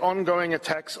against the ongoing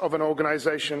attacks of an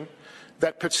organisation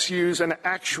that pursues an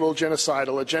actual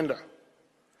genocidal agenda,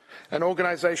 an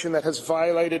organisation that has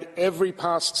violated every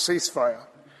past ceasefire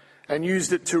and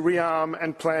used it to rearm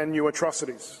and plan new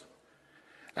atrocities,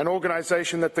 an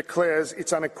organization that declares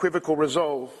its unequivocal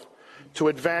resolve to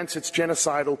advance its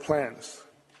genocidal plans.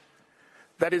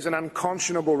 That is an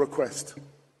unconscionable request,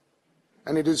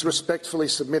 and it is respectfully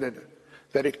submitted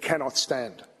that it cannot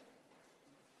stand.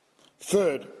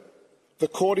 Third, the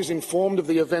court is informed of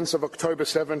the events of October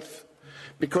 7th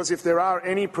because if there are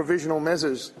any provisional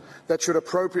measures that should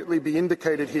appropriately be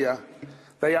indicated here,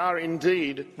 they are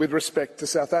indeed with respect to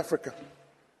South Africa.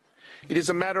 It is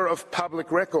a matter of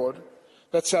public record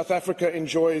that South Africa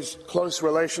enjoys close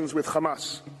relations with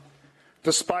Hamas,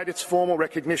 despite its formal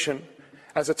recognition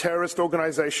as a terrorist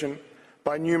organization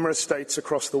by numerous states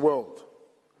across the world.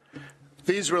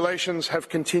 These relations have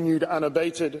continued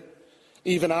unabated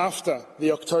even after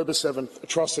the October 7th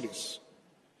atrocities.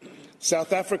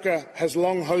 South Africa has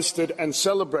long hosted and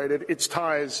celebrated its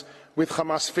ties with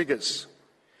Hamas figures,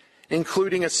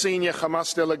 including a senior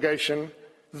Hamas delegation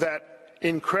that,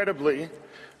 incredibly,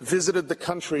 visited the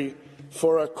country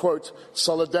for a, quote,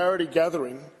 solidarity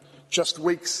gathering just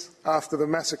weeks after the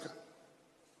massacre.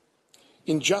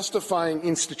 In justifying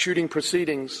instituting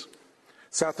proceedings,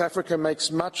 South Africa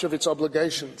makes much of its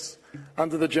obligations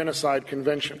under the Genocide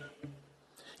Convention.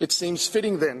 It seems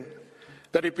fitting, then,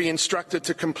 that it be instructed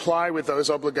to comply with those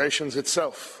obligations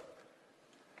itself,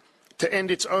 to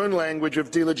end its own language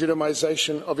of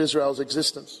delegitimization of Israel's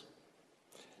existence,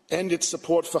 end its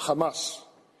support for Hamas,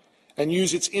 and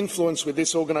use its influence with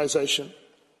this organization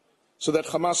so that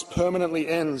Hamas permanently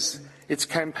ends its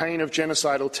campaign of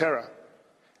genocidal terror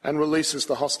and releases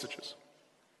the hostages.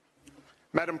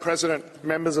 Madam President,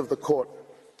 members of the court,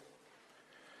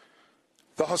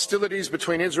 the hostilities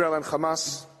between Israel and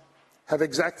Hamas have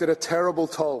exacted a terrible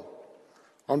toll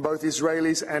on both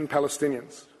Israelis and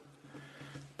Palestinians.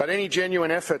 But any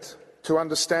genuine effort to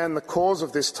understand the cause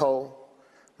of this toll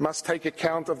must take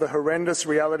account of the horrendous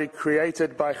reality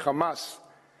created by Hamas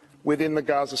within the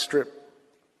Gaza Strip.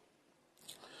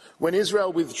 When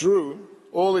Israel withdrew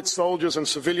all its soldiers and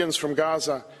civilians from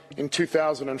Gaza in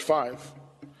 2005,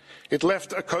 it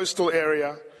left a coastal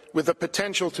area with the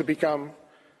potential to become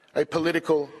a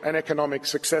political and economic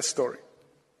success story.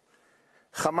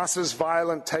 Hamas's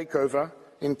violent takeover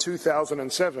in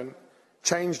 2007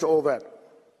 changed all that.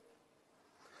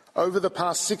 Over the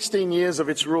past 16 years of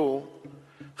its rule,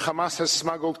 Hamas has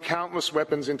smuggled countless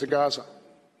weapons into Gaza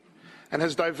and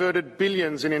has diverted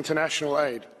billions in international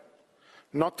aid,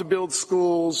 not to build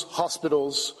schools,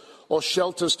 hospitals, or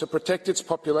shelters to protect its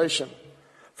population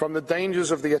from the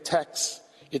dangers of the attacks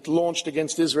it launched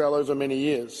against Israel over many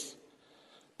years,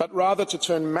 but rather to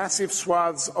turn massive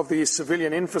swaths of the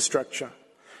civilian infrastructure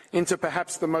into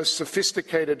perhaps the most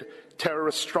sophisticated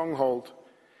terrorist stronghold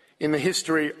in the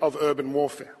history of urban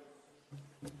warfare.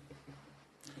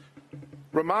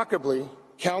 Remarkably,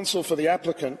 counsel for the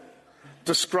applicant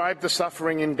described the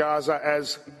suffering in Gaza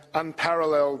as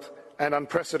unparalleled and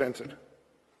unprecedented,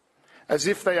 as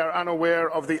if they are unaware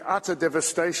of the utter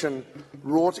devastation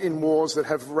wrought in wars that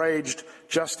have raged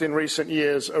just in recent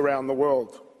years around the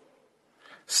world.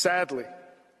 Sadly,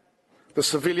 the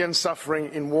civilian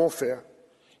suffering in warfare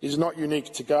is not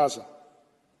unique to Gaza.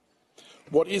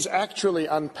 What is actually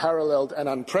unparalleled and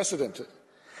unprecedented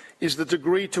is the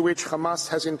degree to which Hamas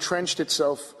has entrenched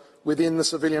itself within the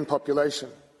civilian population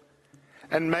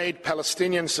and made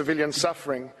Palestinian civilian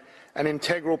suffering an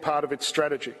integral part of its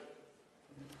strategy.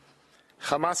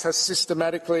 Hamas has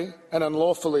systematically and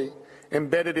unlawfully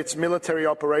embedded its military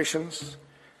operations,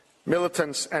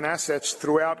 militants and assets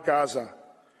throughout Gaza,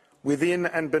 within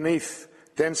and beneath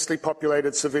densely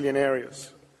populated civilian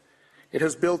areas. It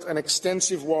has built an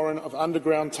extensive warren of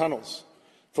underground tunnels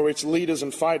for its leaders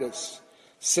and fighters,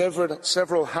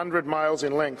 several hundred miles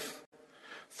in length,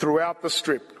 throughout the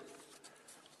Strip,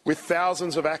 with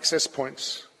thousands of access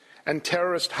points and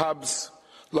terrorist hubs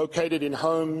located in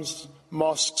homes,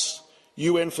 mosques,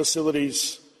 UN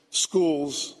facilities,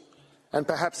 schools, and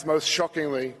perhaps most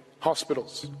shockingly,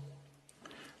 hospitals.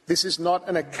 This is not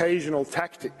an occasional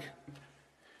tactic.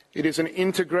 It is an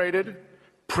integrated,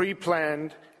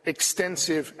 pre-planned,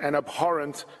 extensive and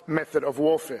abhorrent method of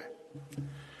warfare,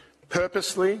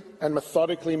 purposely and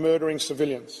methodically murdering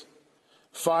civilians,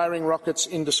 firing rockets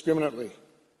indiscriminately,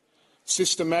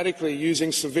 systematically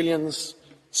using civilians,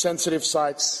 sensitive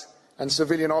sites and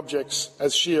civilian objects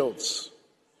as shields,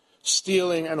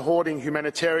 stealing and hoarding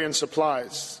humanitarian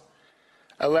supplies,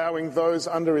 allowing those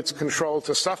under its control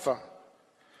to suffer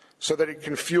so that it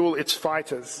can fuel its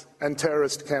fighters and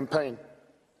terrorist campaign.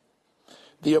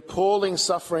 The appalling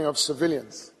suffering of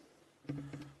civilians,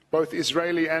 both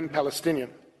Israeli and Palestinian,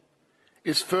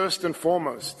 is first and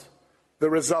foremost the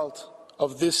result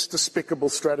of this despicable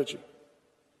strategy.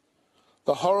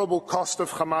 The horrible cost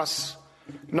of Hamas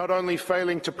not only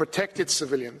failing to protect its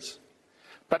civilians,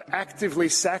 but actively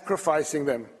sacrificing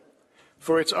them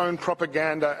for its own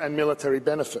propaganda and military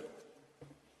benefit.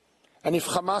 And if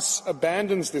Hamas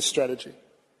abandons this strategy,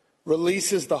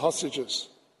 releases the hostages,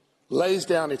 lays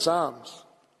down its arms,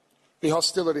 the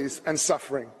hostilities and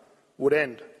suffering would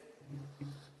end.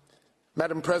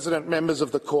 Madam President, members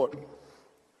of the Court,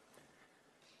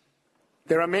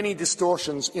 there are many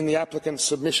distortions in the applicant's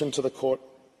submission to the Court,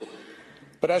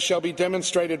 but as shall be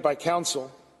demonstrated by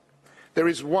counsel, there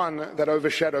is one that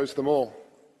overshadows them all.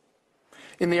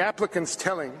 In the applicant's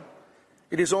telling,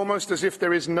 it is almost as if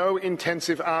there is no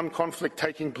intensive armed conflict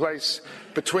taking place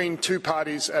between two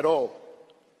parties at all.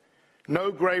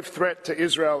 No grave threat to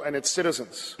Israel and its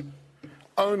citizens.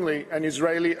 Only an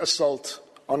Israeli assault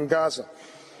on Gaza.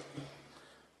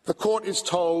 The Court is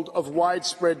told of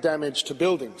widespread damage to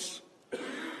buildings,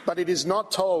 but it is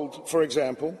not told, for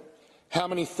example, how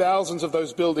many thousands of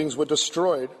those buildings were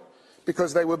destroyed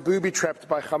because they were booby-trapped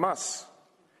by Hamas.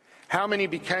 How many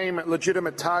became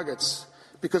legitimate targets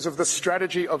because of the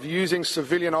strategy of using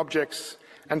civilian objects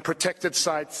and protected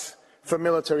sites for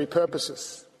military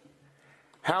purposes?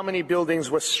 How many buildings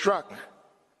were struck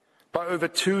by over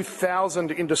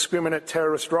 2,000 indiscriminate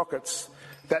terrorist rockets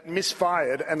that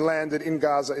misfired and landed in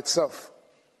Gaza itself?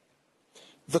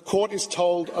 The Court is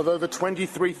told of over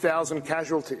 23,000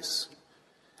 casualties,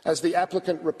 as the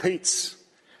applicant repeats,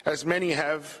 as many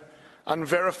have,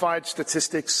 unverified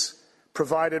statistics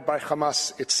provided by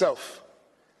Hamas itself,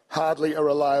 hardly a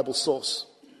reliable source.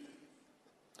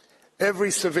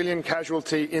 Every civilian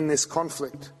casualty in this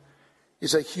conflict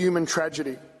is a human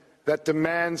tragedy that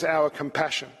demands our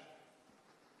compassion.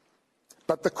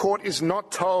 But the Court is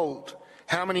not told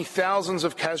how many thousands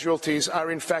of casualties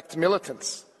are in fact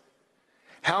militants,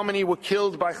 how many were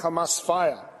killed by Hamas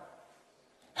fire,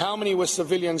 how many were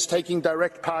civilians taking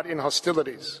direct part in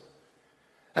hostilities,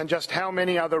 and just how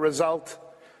many are the result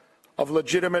of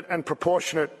legitimate and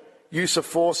proportionate use of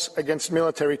force against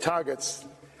military targets,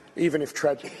 even if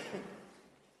tragic.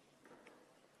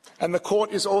 And the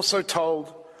Court is also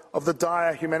told of the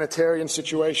dire humanitarian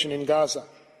situation in Gaza.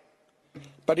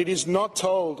 But it is not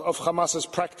told of Hamas's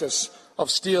practice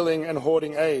of stealing and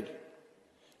hoarding aid.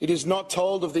 It is not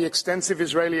told of the extensive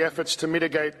Israeli efforts to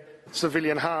mitigate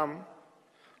civilian harm,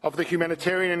 of the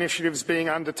humanitarian initiatives being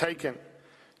undertaken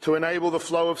to enable the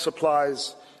flow of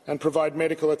supplies and provide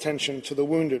medical attention to the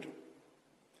wounded.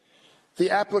 The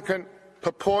applicant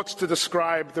purports to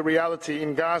describe the reality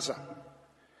in Gaza,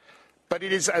 but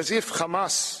it is as if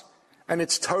Hamas and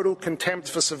its total contempt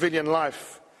for civilian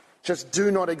life just do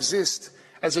not exist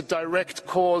as a direct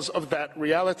cause of that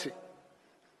reality.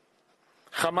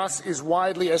 Hamas is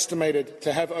widely estimated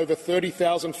to have over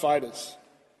 30,000 fighters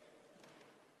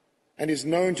and is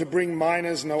known to bring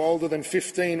minors no older than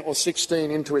 15 or 16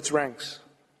 into its ranks.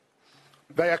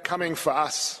 They are coming for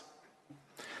us.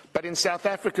 But in South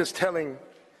Africa's telling,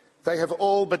 they have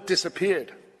all but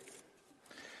disappeared.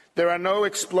 There are no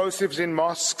explosives in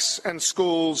mosques and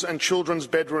schools and children's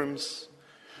bedrooms,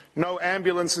 no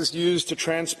ambulances used to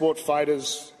transport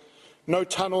fighters, no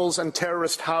tunnels and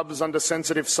terrorist hubs under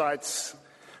sensitive sites,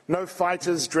 no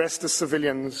fighters dressed as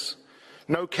civilians,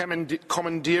 no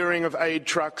commandeering of aid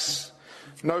trucks,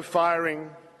 no firing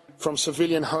from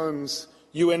civilian homes,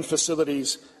 UN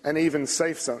facilities, and even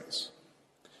safe zones.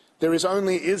 There is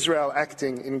only Israel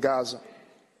acting in Gaza.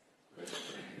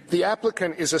 The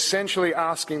applicant is essentially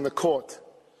asking the Court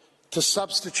to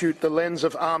substitute the lens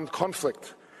of armed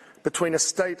conflict between a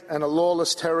state and a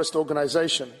lawless terrorist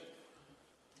organization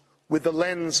with the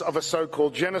lens of a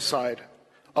so-called genocide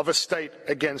of a state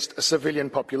against a civilian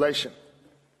population.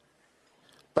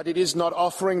 But it is not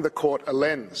offering the Court a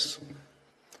lens.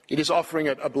 It is offering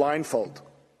it a blindfold.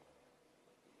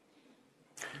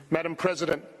 Madam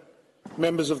President,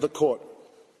 members of the Court,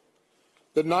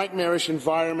 the nightmarish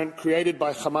environment created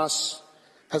by Hamas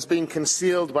has been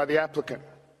concealed by the applicant,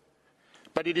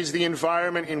 but it is the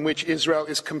environment in which Israel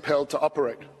is compelled to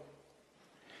operate.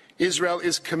 Israel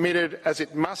is committed, as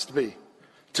it must be,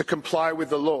 to comply with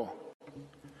the law,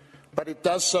 but it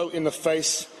does so in the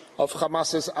face of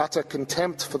Hamas's utter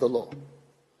contempt for the law.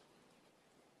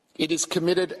 It is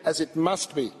committed, as it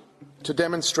must be, to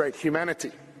demonstrate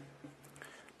humanity,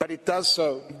 but it does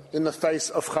so in the face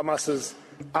of Hamas's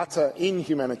utter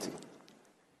inhumanity.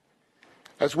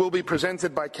 As will be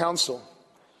presented by Council,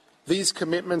 these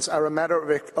commitments are a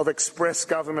matter of express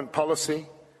government policy,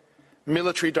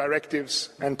 military directives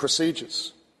and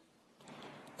procedures.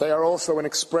 They are also an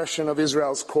expression of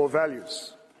Israel's core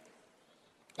values.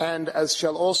 And, as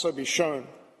shall also be shown,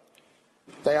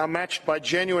 they are matched by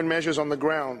genuine measures on the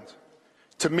ground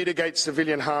to mitigate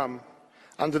civilian harm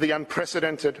under the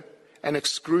unprecedented and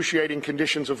excruciating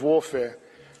conditions of warfare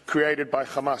created by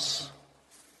Hamas.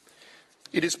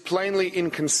 It is plainly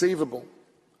inconceivable,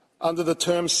 under the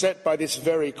terms set by this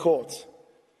very court,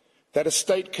 that a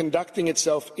state conducting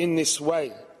itself in this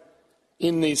way,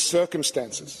 in these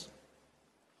circumstances,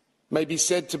 may be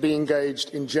said to be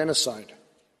engaged in genocide,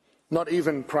 not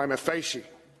even prima facie.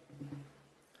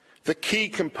 The key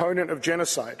component of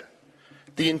genocide,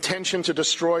 the intention to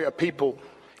destroy a people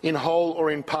in whole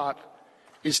or in part,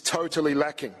 is totally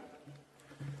lacking.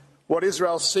 What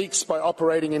Israel seeks by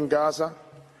operating in Gaza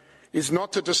is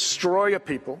not to destroy a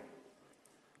people,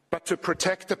 but to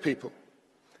protect a people,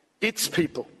 its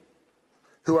people,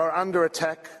 who are under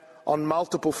attack on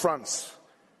multiple fronts,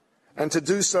 and to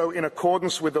do so in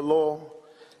accordance with the law,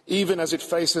 even as it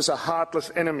faces a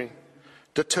heartless enemy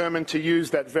determined to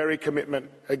use that very commitment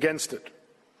against it.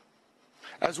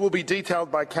 As will be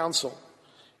detailed by Council,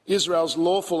 Israel's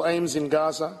lawful aims in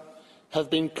Gaza have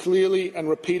been clearly and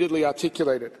repeatedly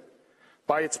articulated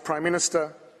by its Prime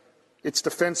Minister, its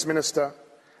Defence Minister,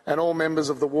 and all members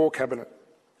of the War Cabinet.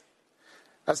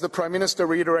 As the Prime Minister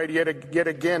reiterated yet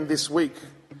again this week,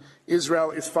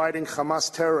 Israel is fighting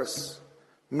Hamas terrorists,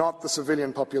 not the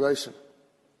civilian population.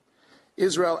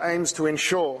 Israel aims to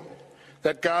ensure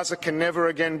that Gaza can never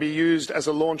again be used as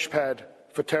a launch pad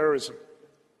for terrorism.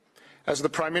 As the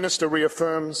Prime Minister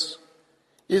reaffirms,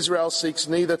 Israel seeks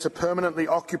neither to permanently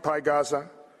occupy Gaza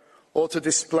or to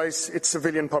displace its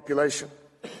civilian population.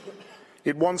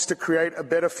 It wants to create a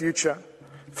better future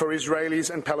for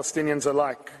Israelis and Palestinians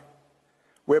alike,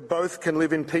 where both can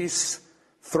live in peace,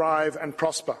 thrive and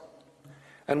prosper,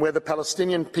 and where the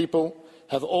Palestinian people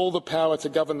have all the power to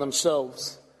govern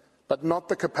themselves, but not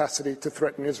the capacity to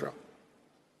threaten Israel.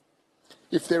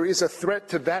 If there is a threat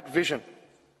to that vision,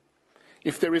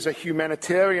 if there is a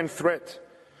humanitarian threat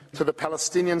to the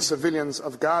Palestinian civilians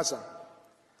of Gaza,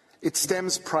 it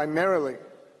stems primarily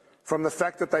from the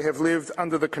fact that they have lived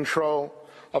under the control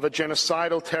of a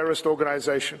genocidal terrorist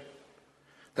organization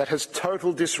that has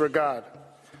total disregard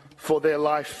for their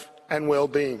life and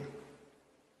well-being.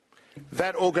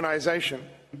 That organization,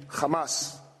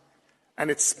 Hamas, and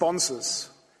its sponsors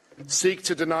seek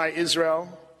to deny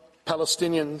Israel,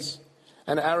 Palestinians,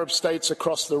 and Arab states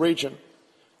across the region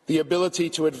the ability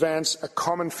to advance a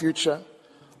common future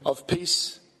of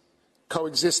peace,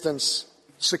 coexistence,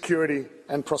 security,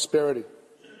 and prosperity.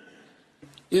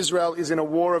 Israel is in a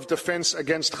war of defense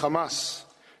against Hamas,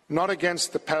 not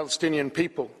against the Palestinian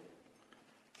people,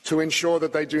 to ensure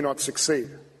that they do not succeed.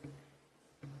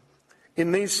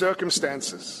 In these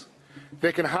circumstances,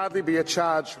 there can hardly be a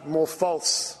charge more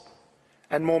false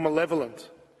and more malevolent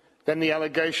than the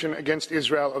allegation against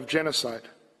Israel of genocide.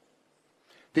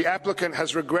 The applicant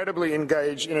has regrettably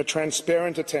engaged in a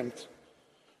transparent attempt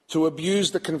to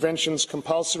abuse the Convention's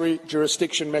compulsory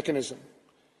jurisdiction mechanism,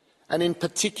 and in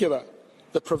particular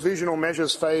the provisional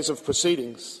measures phase of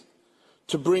proceedings,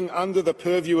 to bring under the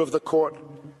purview of the Court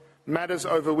matters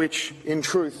over which, in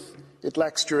truth, it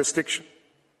lacks jurisdiction.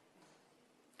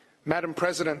 Madam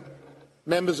President,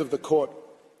 members of the Court,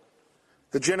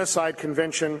 the Genocide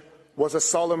Convention was a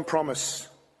solemn promise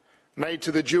made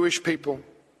to the Jewish people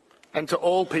and to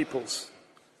all peoples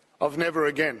of never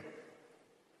again.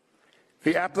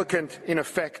 The applicant, in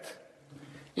effect,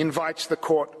 invites the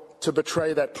Court to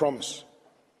betray that promise.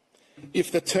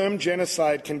 If the term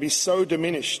genocide can be so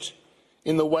diminished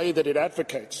in the way that it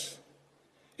advocates,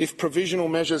 if provisional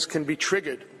measures can be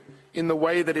triggered in the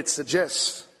way that it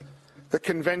suggests, the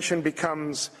Convention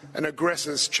becomes an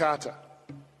aggressor's charter.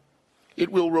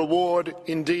 It will reward,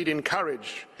 indeed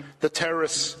encourage, the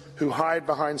terrorists who hide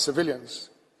behind civilians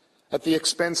at the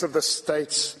expense of the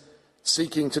states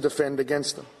seeking to defend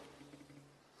against them.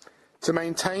 To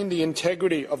maintain the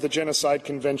integrity of the Genocide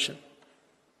Convention,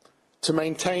 to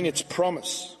maintain its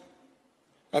promise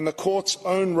and the Court's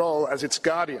own role as its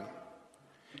guardian,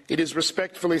 it is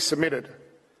respectfully submitted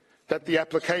that the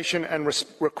application and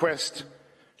request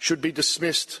should be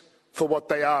dismissed for what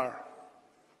they are,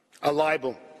 a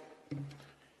libel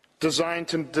designed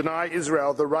to deny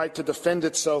Israel the right to defend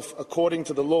itself according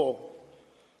to the law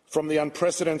from the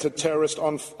unprecedented terrorist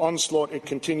onslaught it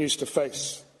continues to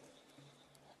face,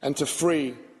 and to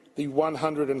free the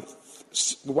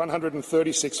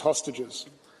 136 hostages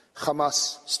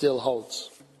Hamas still holds.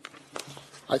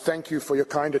 I thank you for your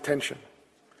kind attention.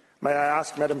 May I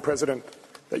ask, Madam President,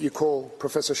 that you call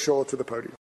Professor Shaw to the podium.